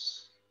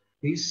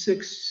 these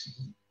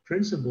 6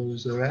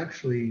 principles are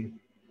actually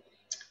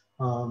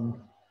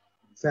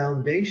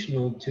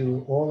foundational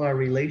to all our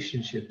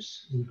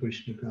relationships in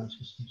Krishna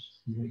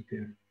consciousness. Right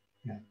there.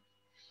 Yeah.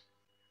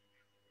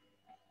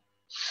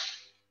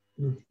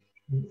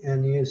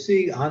 And you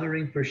see,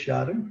 honoring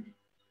prasadam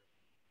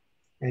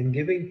and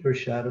giving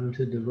prasadam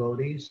to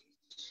devotees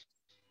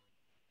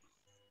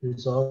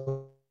is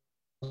also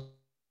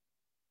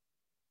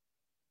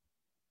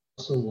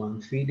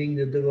one. Feeding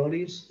the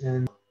devotees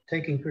and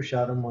taking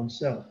prasadam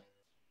oneself.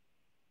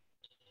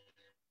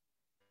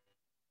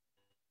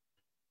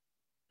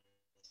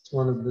 It's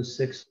one of the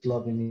 6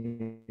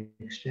 loving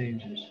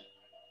exchanges.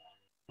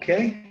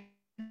 Okay?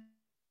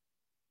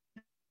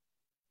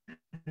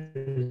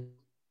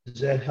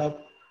 Does that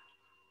help?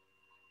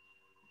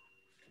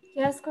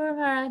 Yes, Guru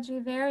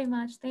Maharaji, very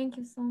much. Thank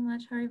you so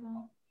much,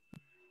 Haribol.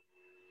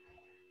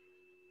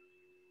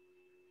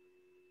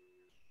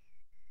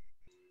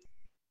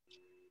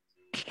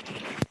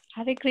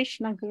 Hare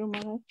Krishna, Guru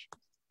Maharaj.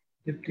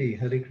 Dipti,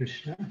 Hare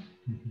Krishna.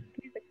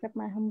 Please accept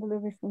my humble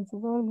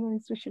obeisances. All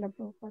glories to Srila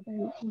Prabhupada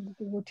and all the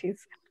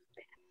devotees.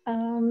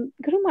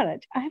 Guru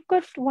Maharaj, I have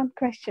got one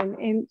question.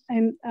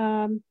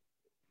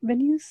 When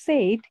you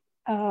said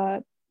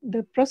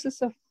the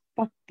process of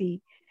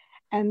bhakti,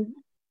 and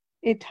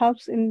it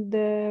helps in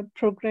the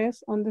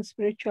progress on the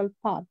spiritual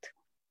path.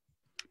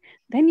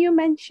 Then you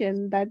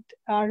mentioned that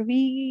are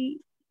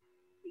we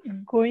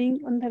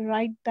going on the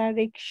right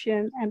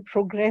direction and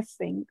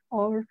progressing,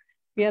 or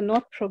we are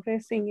not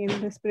progressing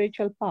in the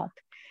spiritual path?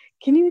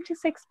 Can you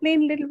just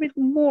explain a little bit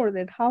more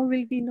that how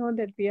will we know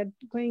that we are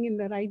going in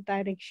the right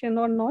direction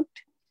or not?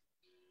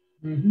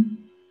 Mm-hmm.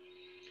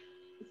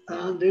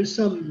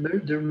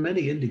 There are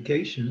many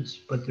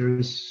indications, but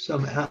there's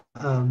some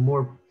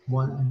more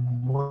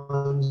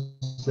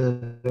ones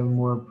that are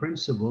more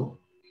principal.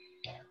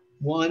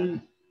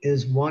 One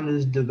is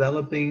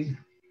developing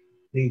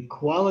the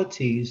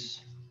qualities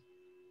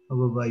of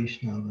a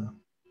Vaishnava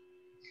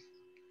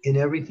in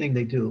everything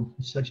they do,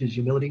 such as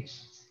humility,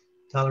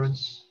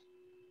 tolerance,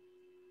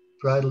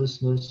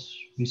 pridelessness,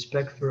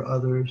 respect for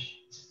others,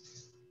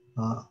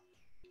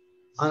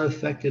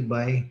 unaffected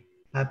by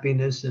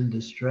happiness and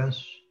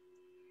distress,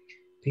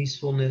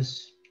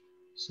 peacefulness,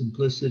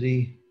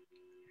 simplicity,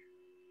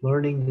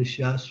 learning the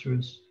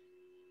Shastras,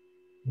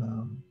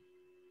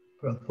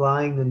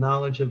 applying the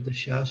knowledge of the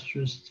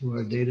Shastras to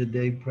our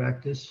day-to-day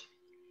practice.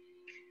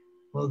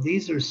 Well,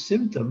 these are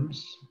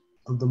symptoms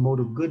of the mode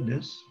of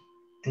goodness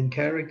and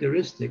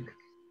characteristic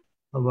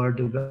of our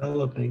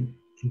developing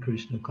in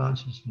Krishna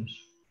consciousness.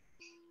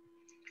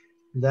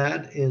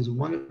 That is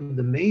one of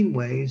the main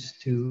ways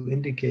to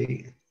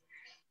indicate.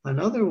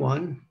 Another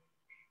one,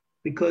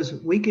 because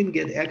we can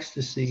get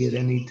ecstasy at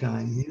any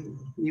time.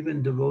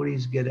 Even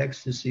devotees get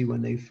ecstasy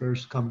when they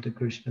first come to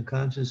Krishna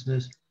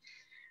consciousness.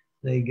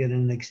 They get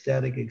an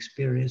ecstatic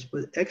experience,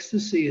 but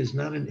ecstasy is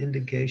not an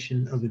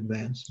indication of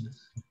advancement.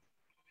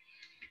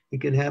 It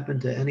can happen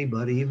to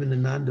anybody. Even the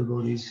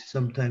non-devotees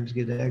sometimes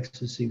get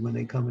ecstasy when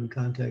they come in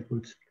contact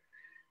with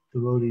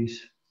devotees.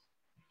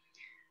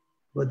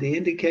 But the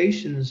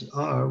indications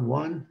are,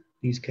 one,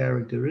 these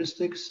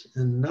characteristics,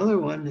 and another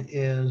one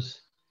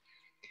is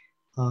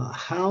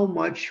how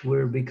much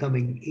we're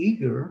becoming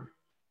eager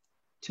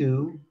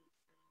to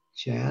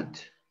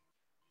chant,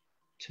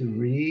 to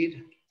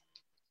read,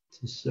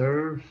 to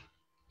serve,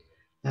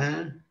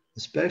 and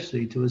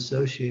especially to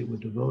associate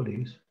with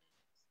devotees,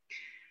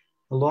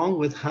 along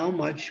with how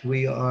much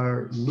we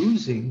are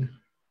losing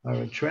our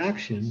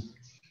attraction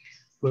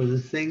for the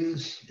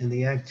things and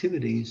the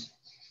activities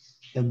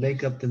that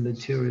make up the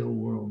material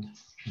world.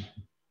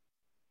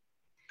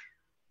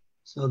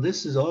 So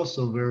this is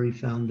also very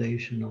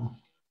foundational.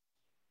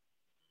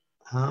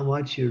 How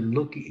much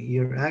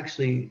you're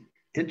actually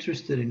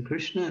interested in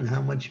Krishna and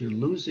how much you're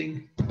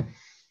losing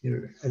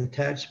your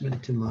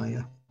attachment to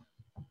Maya.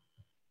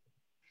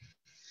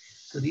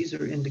 So these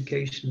are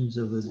indications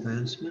of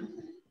advancement.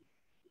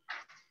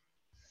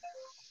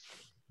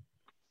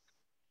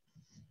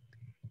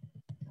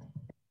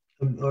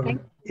 Or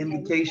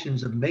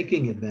indications of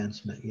making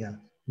advancement, yeah.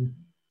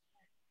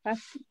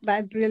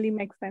 That really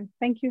makes sense.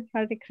 Thank you,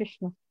 Hare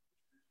Krishna.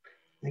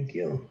 Thank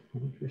you,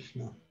 Hare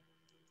Krishna.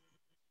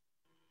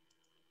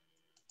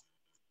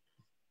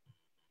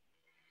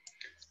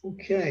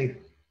 Okay.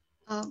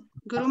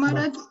 Guru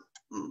Maharaj,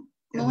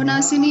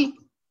 Mohanasini.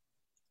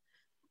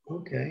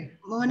 Okay.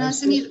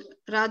 Mohanasini,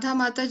 Radha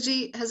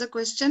Mataji has a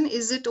question.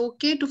 Is it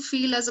okay to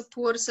feel as a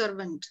poor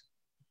servant?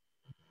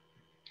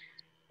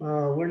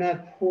 We're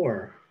not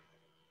poor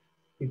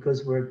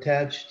because we're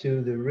attached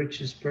to the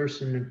richest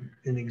person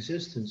in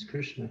existence,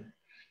 Krishna.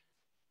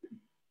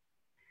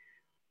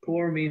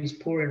 Poor means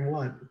poor in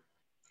what?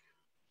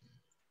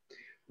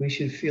 We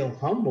should feel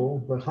humble,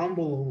 but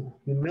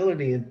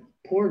humility and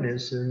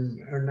poorness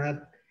are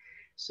not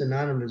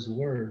synonymous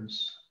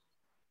words.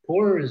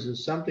 Poor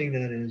is something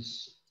that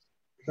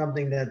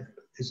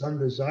is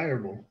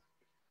undesirable.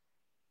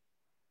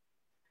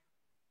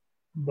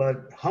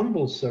 But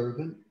humble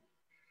servant,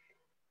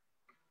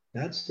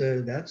 that's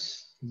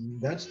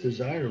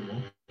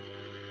desirable.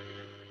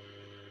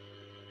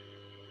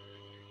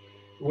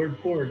 The word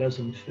poor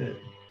doesn't fit.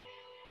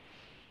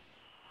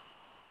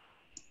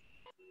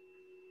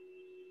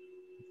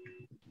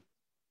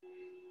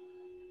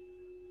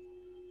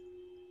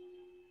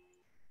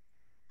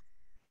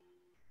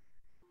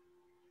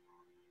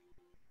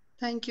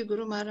 Thank you,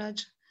 Guru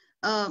Maharaj.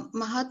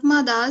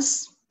 Mahatma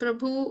Das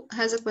Prabhu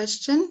has a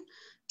question.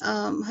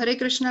 Hare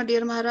Krishna,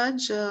 dear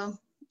Maharaj.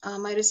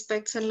 My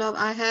respects and love.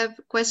 I have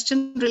a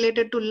question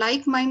related to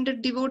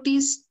like-minded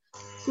devotees.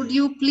 Could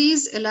you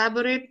please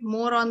elaborate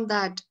more on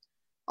that?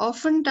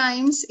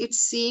 Oftentimes, it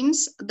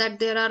seems that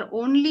there are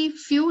only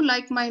few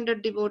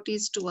like-minded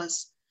devotees to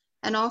us,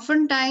 and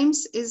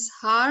oftentimes is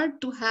hard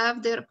to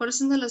have their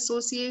personal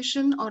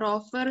association or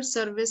offer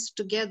service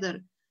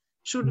together.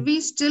 Should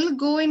we still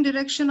go in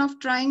direction of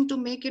trying to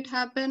make it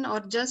happen, or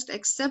just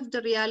accept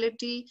the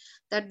reality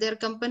that their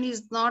company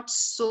is not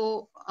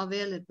so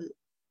available?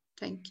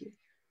 Thank you.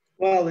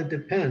 Well, it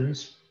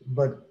depends,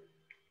 but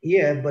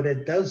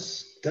it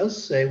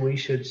does say we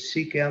should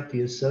seek out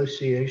the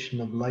association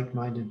of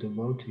like-minded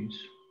devotees.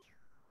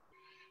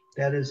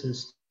 That is a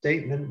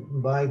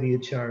statement by the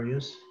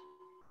Acharyas.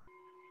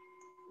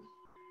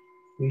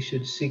 We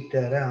should seek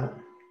that out.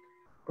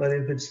 But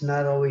if it's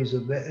not always,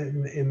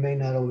 it may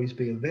not always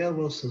be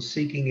available, so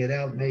seeking it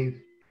out may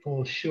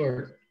fall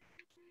short.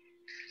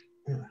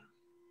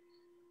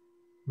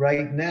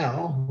 Right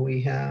now,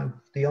 we have,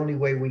 the only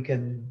way we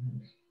can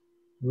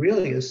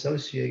really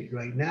associate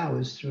right now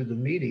is through the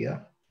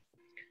media,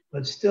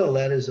 but still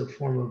that is a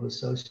form of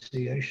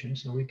association,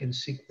 so we can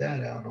seek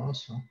that out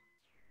also.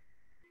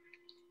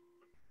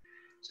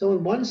 So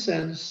in one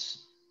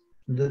sense,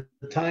 the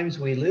times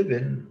we live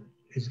in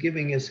is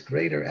giving us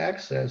greater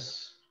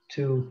access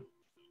to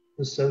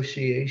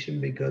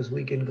association because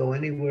we can go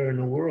anywhere in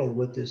the world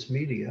with this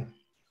media.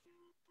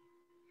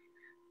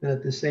 And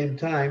at the same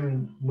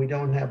time, we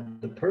don't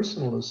have the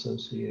personal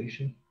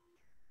association,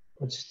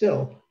 but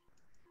still,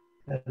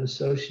 that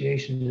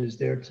association is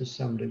there to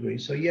some degree.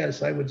 So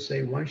yes, I would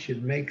say one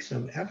should make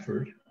some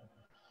effort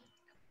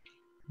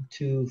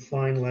to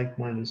find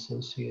like-minded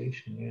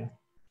association, yeah.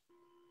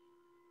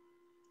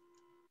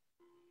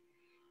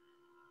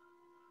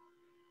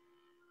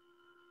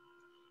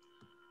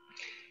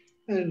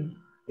 And,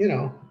 you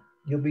know,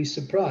 you'll be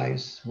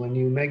surprised when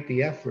you make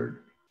the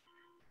effort,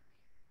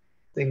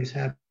 things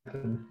happen.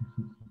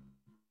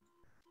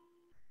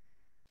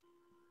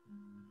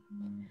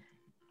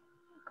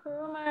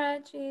 Guru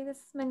Maharaji, this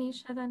is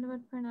Manisha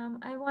Dandavat Pranam.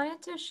 I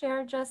wanted to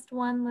share just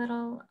one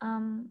little,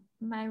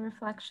 my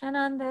reflection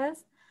on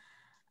this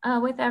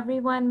with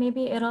everyone.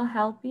 Maybe it'll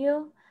help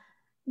you.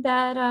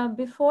 That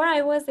before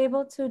I was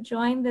able to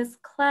join this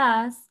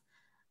class,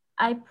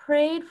 I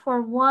prayed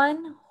for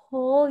 1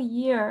 whole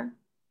year.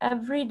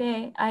 Every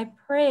day, I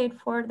prayed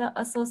for the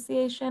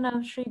association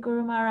of Sri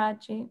Guru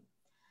Maharaji.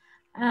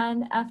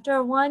 And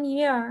after 1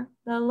 year,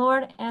 the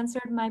Lord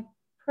answered my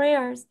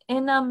prayers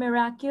in a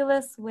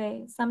miraculous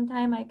way.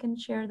 Sometime I can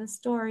share the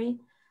story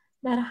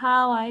that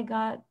how I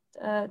got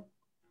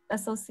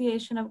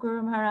association of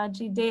Guru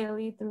Maharaji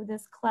daily through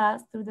this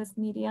class, through this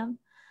medium.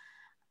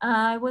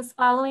 I was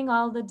following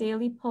all the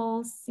daily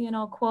posts, you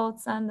know,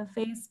 quotes on the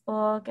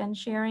Facebook and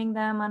sharing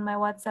them on my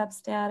WhatsApp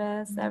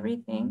status,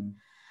 everything.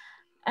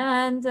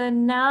 And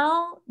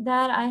now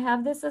that I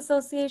have this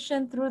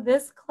association through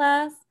this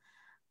class,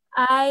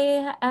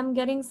 I am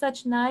getting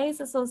such nice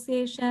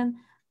association.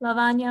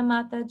 Lavanya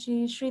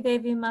Mataji, Sri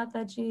Devi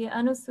Mataji,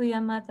 Anusuya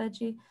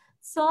Mataji,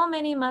 so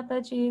many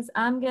Matajis.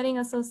 I'm getting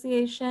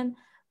association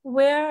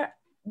where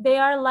they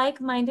are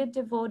like-minded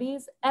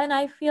devotees, and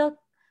I feel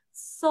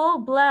so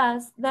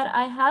blessed that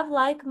I have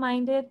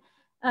like-minded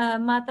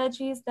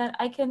Matajis that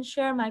I can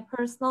share my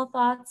personal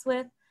thoughts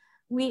with.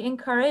 We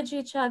encourage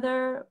each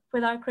other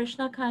with our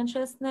Krishna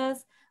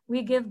consciousness.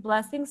 We give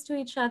blessings to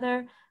each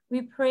other.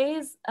 We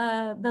praise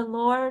the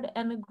Lord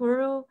and the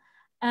Guru,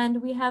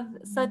 and we have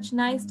such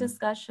nice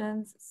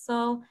discussions.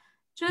 So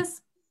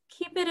just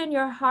keep it in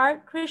your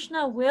heart.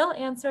 Krishna will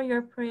answer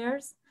your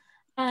prayers,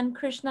 and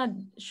Krishna,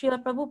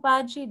 Srila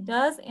Prabhupada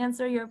does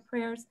answer your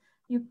prayers.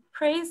 You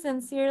pray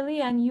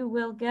sincerely and you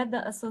will get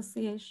the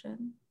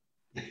association.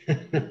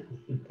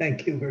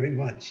 Thank you very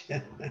much.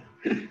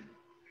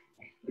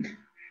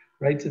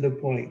 Right to the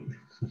point.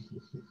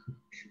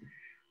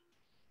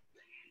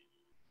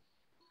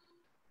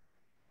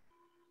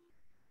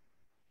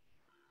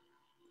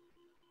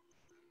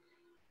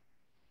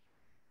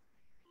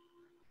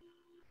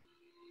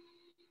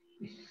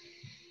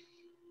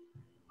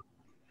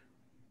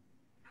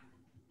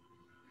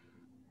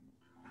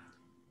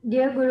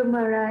 Dear Guru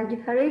Maharaj,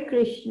 Hare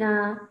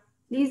Krishna,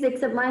 please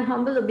accept my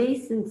humble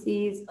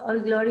obeisances. All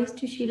glories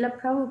to Srila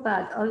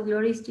Prabhupada, all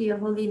glories to Your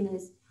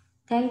Holiness.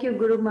 Thank you,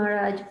 Guru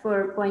Maharaj,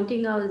 for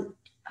pointing out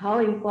how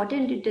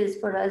important it is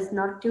for us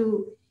not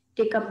to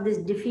take up this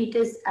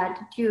defeatist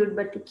attitude,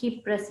 but to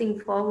keep pressing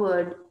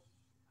forward.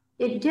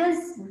 It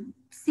just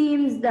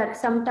seems that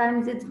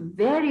sometimes it's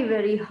very,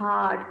 very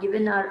hard,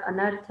 given our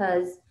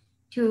anarthas,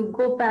 to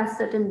go past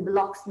certain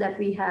blocks that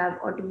we have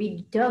or to be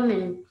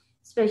determined,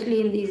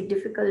 especially in these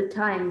difficult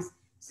times.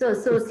 So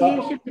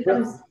association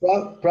becomes...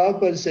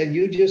 Prabhupada said,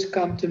 you just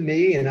come to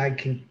me and I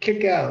can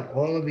kick out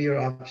all of your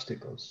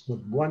obstacles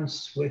with one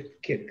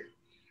swift kick.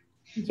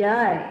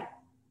 Jai,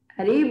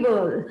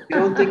 Haribol.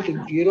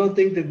 You don't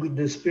think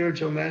the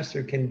spiritual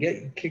master can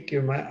kick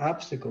your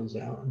obstacles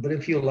out. But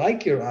if you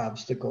like your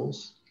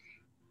obstacles,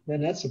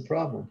 then that's a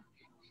problem.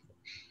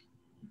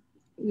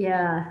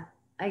 Yeah,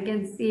 I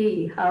can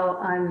see how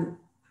I'm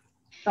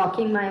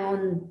talking my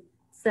own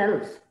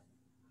self.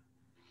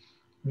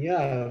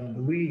 Yeah,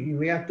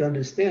 we have to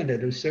understand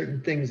that there's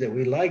certain things that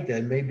we like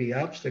that may be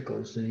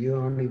obstacles, and you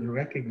don't even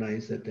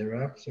recognize that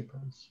they're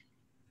obstacles.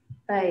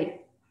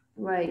 Right,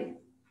 right.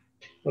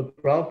 But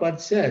Prabhupada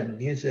said,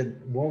 he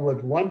said, well,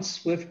 with one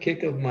swift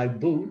kick of my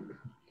boot,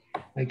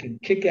 I can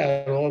kick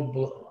out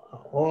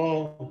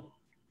all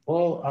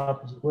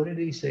what did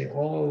he say?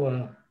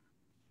 All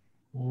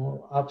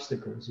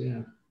obstacles,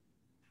 yeah.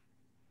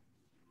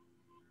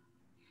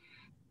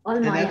 All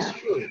and Maya. That's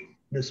true.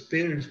 The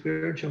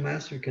spiritual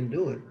master can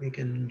do it. He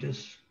can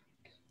just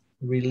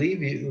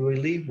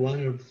relieve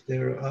one of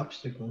their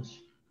obstacles.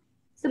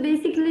 So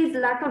basically it's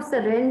lack of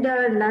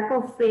surrender, lack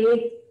of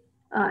faith,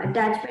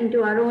 attachment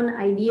to our own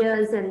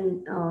ideas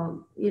and,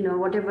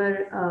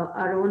 whatever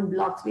our own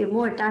blocks. We are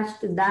more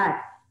attached to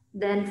that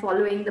than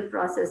following the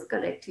process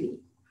correctly.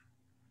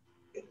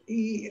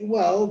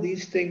 Well,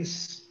 these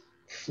things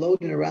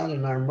floating around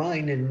in our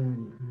mind,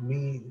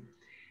 and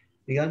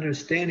the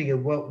understanding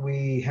of what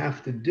we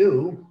have to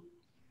do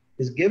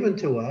is given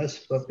to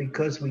us, but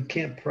because we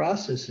can't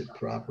process it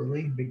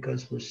properly,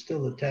 because we're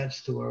still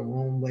attached to our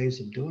own ways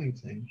of doing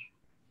things,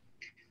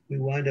 we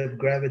wind up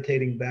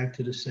gravitating back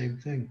to the same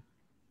thing.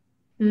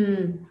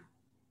 Mm.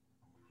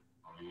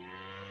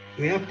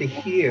 We have to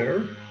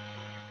hear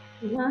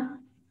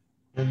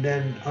and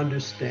then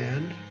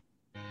understand,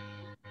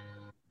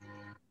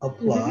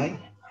 apply.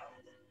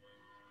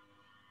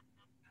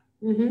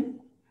 Mm-hmm.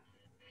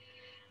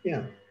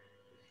 Yeah.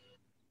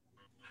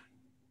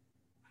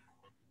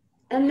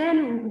 And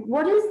then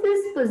what is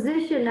this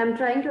position? I'm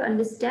trying to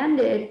understand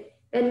it.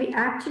 When we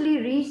actually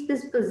reach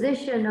this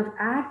position of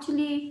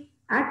actually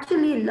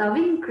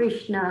loving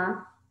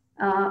Krishna,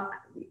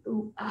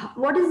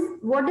 what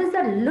does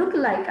that look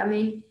like? I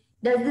mean,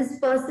 does this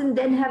person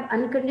then have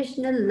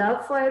unconditional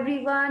love for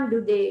everyone?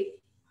 Do they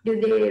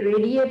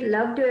radiate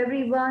love to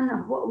everyone?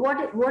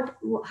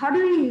 How do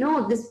we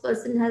know this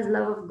person has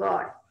love of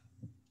God?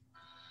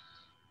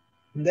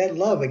 That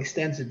love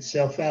extends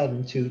itself out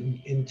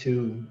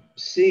into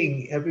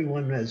seeing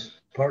everyone as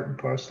part and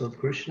parcel of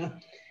Krishna,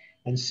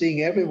 and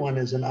seeing everyone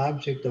as an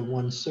object of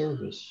one's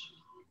service.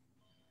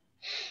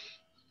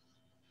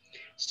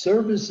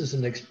 Service is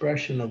an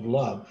expression of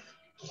love.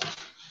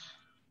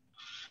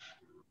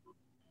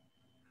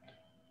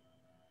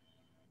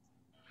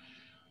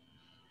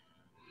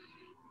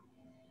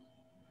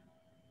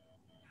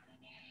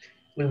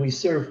 When we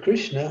serve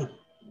Krishna,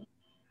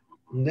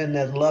 then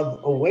that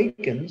love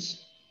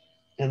awakens,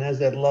 and as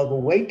that love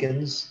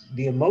awakens,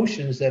 the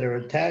emotions that are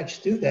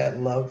attached to that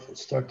love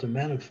start to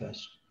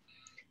manifest.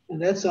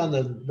 And that's on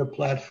the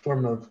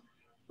platform of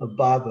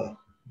bhava,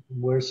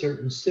 where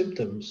certain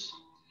symptoms,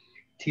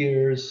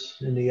 tears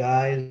in the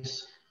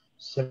eyes,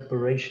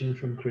 separation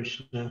from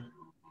Krishna,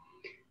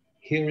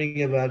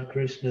 hearing about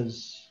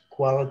Krishna's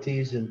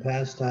qualities and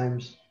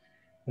pastimes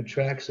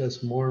attracts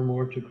us more and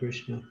more to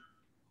Krishna.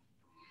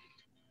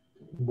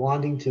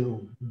 Wanting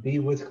to be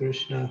with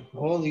Krishna,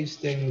 all these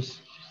things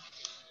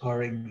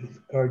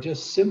are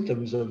just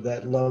symptoms of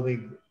that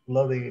loving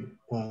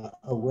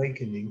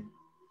awakening.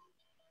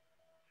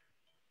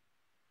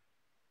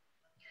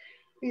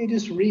 You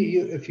just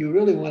read, if you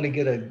really want to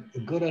get a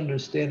good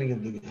understanding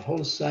of the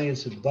whole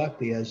science of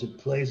bhakti as it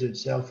plays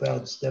itself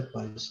out step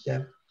by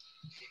step,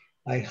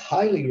 I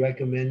highly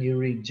recommend you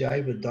read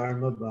Jaiva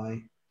Dharma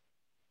by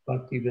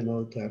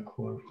Bhaktivinoda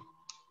Thakur.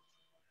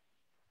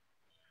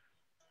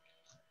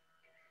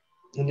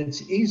 And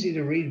it's easy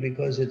to read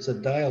because it's a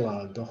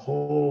dialogue. The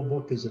whole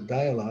book is a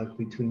dialogue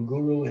between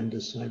guru and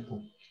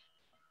disciple.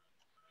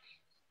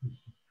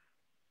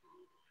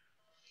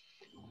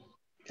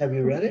 Have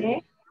you read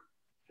it?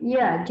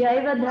 Yeah,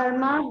 Jaiva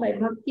Dharma by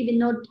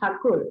Bhaktivinoda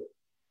Thakur.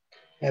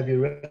 Have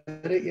you read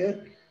it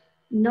yet?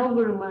 No,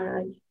 Guru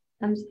Maharaj.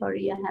 I'm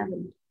sorry, I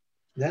haven't.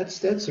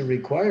 That's a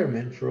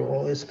requirement for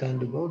all ISKCON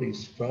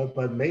devotees.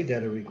 Prabhupada made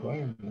that a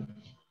requirement.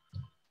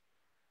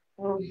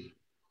 Oh,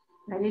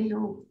 I didn't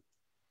know.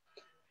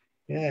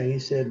 Yeah, he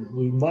said,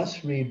 we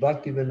must read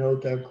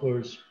Bhaktivinoda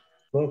Thakur's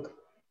book,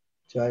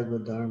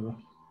 Jaiva Dharma.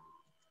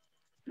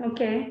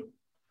 Okay.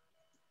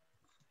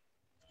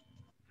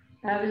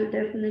 I will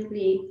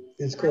definitely.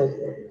 It's called,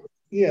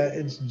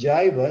 it's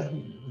Jaiva.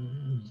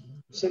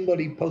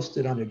 Somebody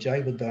posted on the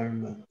Jaiva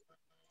Dharma.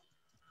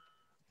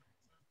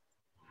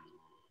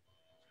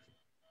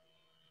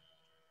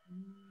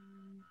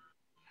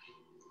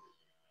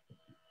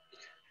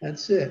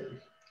 That's it.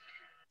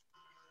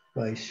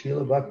 By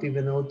Srila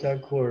Bhaktivinoda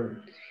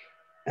Thakur.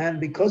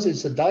 And because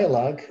it's a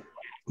dialogue,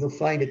 you'll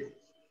find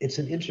it's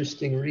an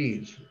interesting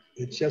read.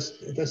 It's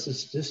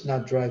just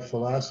not dry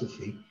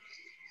philosophy.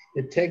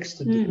 It takes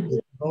the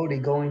devotee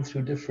going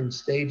through different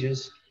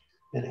stages,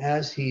 and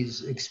as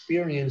he's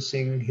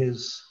experiencing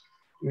his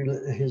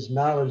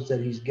knowledge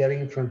that he's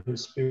getting from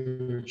his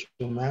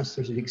spiritual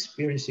masters, he's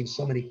experiencing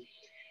so many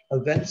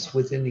events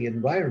within the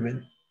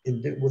environment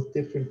with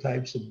different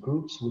types of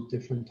groups, with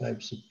different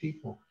types of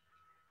people.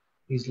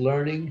 He's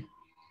learning,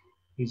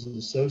 he's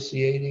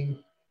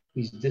associating,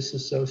 he's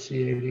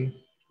disassociating.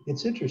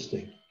 It's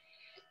interesting.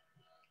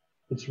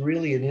 It's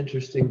really an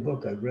interesting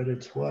book. I've read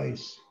it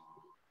twice.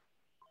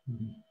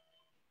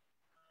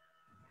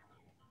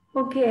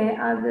 Okay,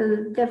 I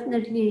will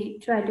definitely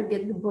try to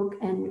get the book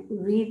and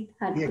read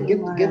that. Yeah,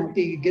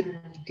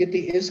 get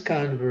the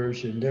ISKCON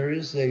version. There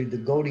is the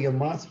Gaudiya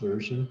Math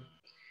version,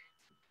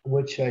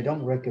 which I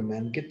don't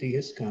recommend. Get the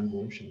ISKCON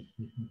version.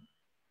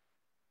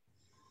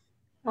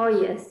 Oh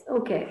yes,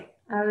 okay.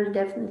 I will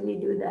definitely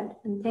do that.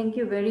 And thank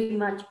you very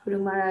much,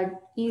 Guru Maharaj.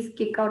 Please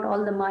kick out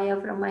all the Maya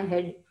from my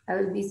head. I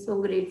will be so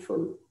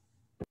grateful.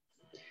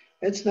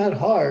 It's not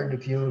hard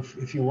if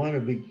you want to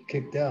be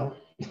kicked out.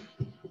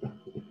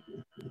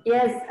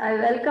 Yes, I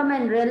welcome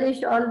and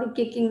relish all the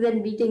kickings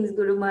and beatings,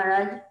 Guru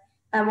Maharaj.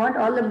 I want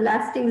all the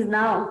blastings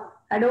now.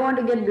 I don't want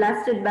to get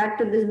blasted back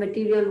to this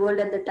material world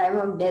at the time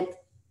of death.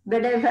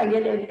 Better if I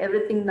get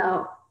everything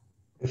now.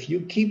 If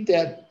you keep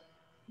that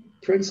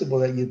principle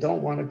that you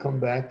don't want to come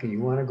back and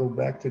you want to go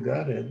back to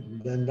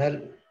Godhead, then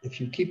that,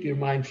 if you keep your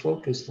mind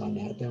focused on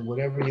that, then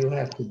whatever you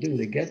have to do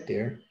to get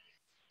there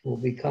will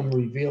become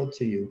revealed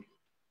to you.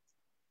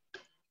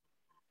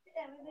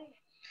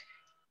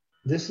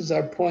 This is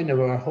our point of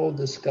our whole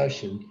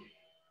discussion.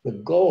 The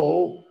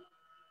goal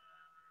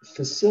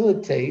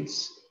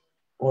facilitates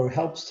or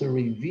helps to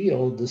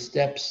reveal the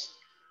steps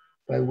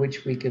by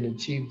which we can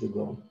achieve the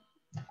goal.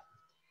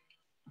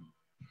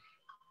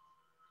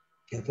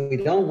 If we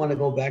don't want to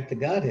go back to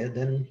Godhead,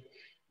 then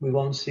we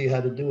won't see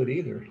how to do it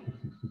either.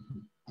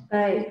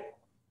 Right.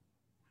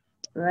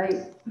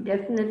 Right.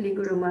 Definitely,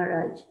 Guru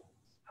Maharaj.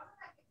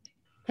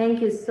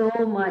 Thank you so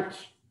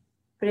much.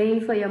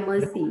 Praying for your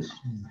mercy.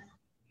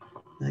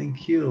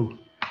 Thank you.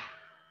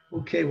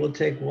 Okay, we'll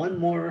take one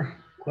more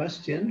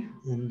question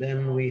and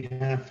then we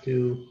have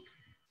to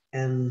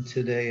end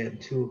today at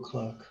 2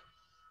 o'clock.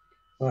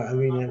 Or I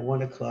mean at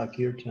 1 o'clock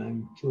your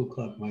time, 2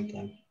 o'clock my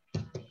time.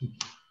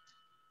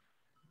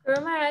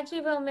 Guru Maharaj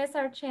will miss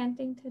our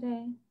chanting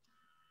today.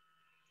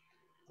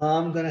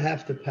 I'm going to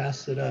have to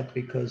pass it up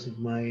because of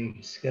my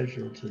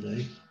schedule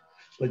today.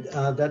 But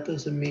that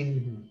doesn't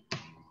mean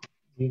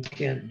you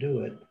can't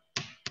do it.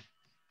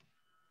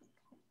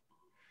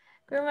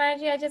 Guru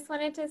Maharaj, I just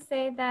wanted to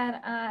say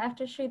that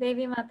after Sri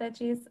Devi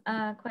Mataji's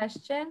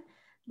question,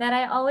 that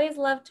I always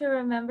love to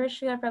remember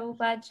Srila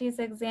Prabhupadaji's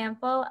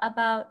example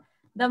about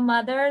the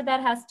mother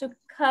that has to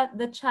cut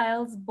the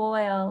child's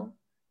boil.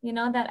 You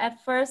know, that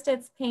at first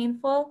it's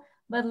painful,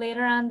 but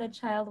later on the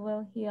child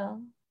will heal.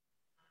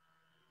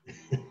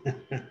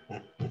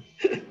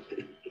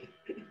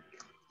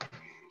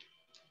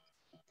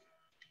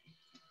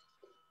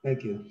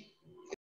 Thank you.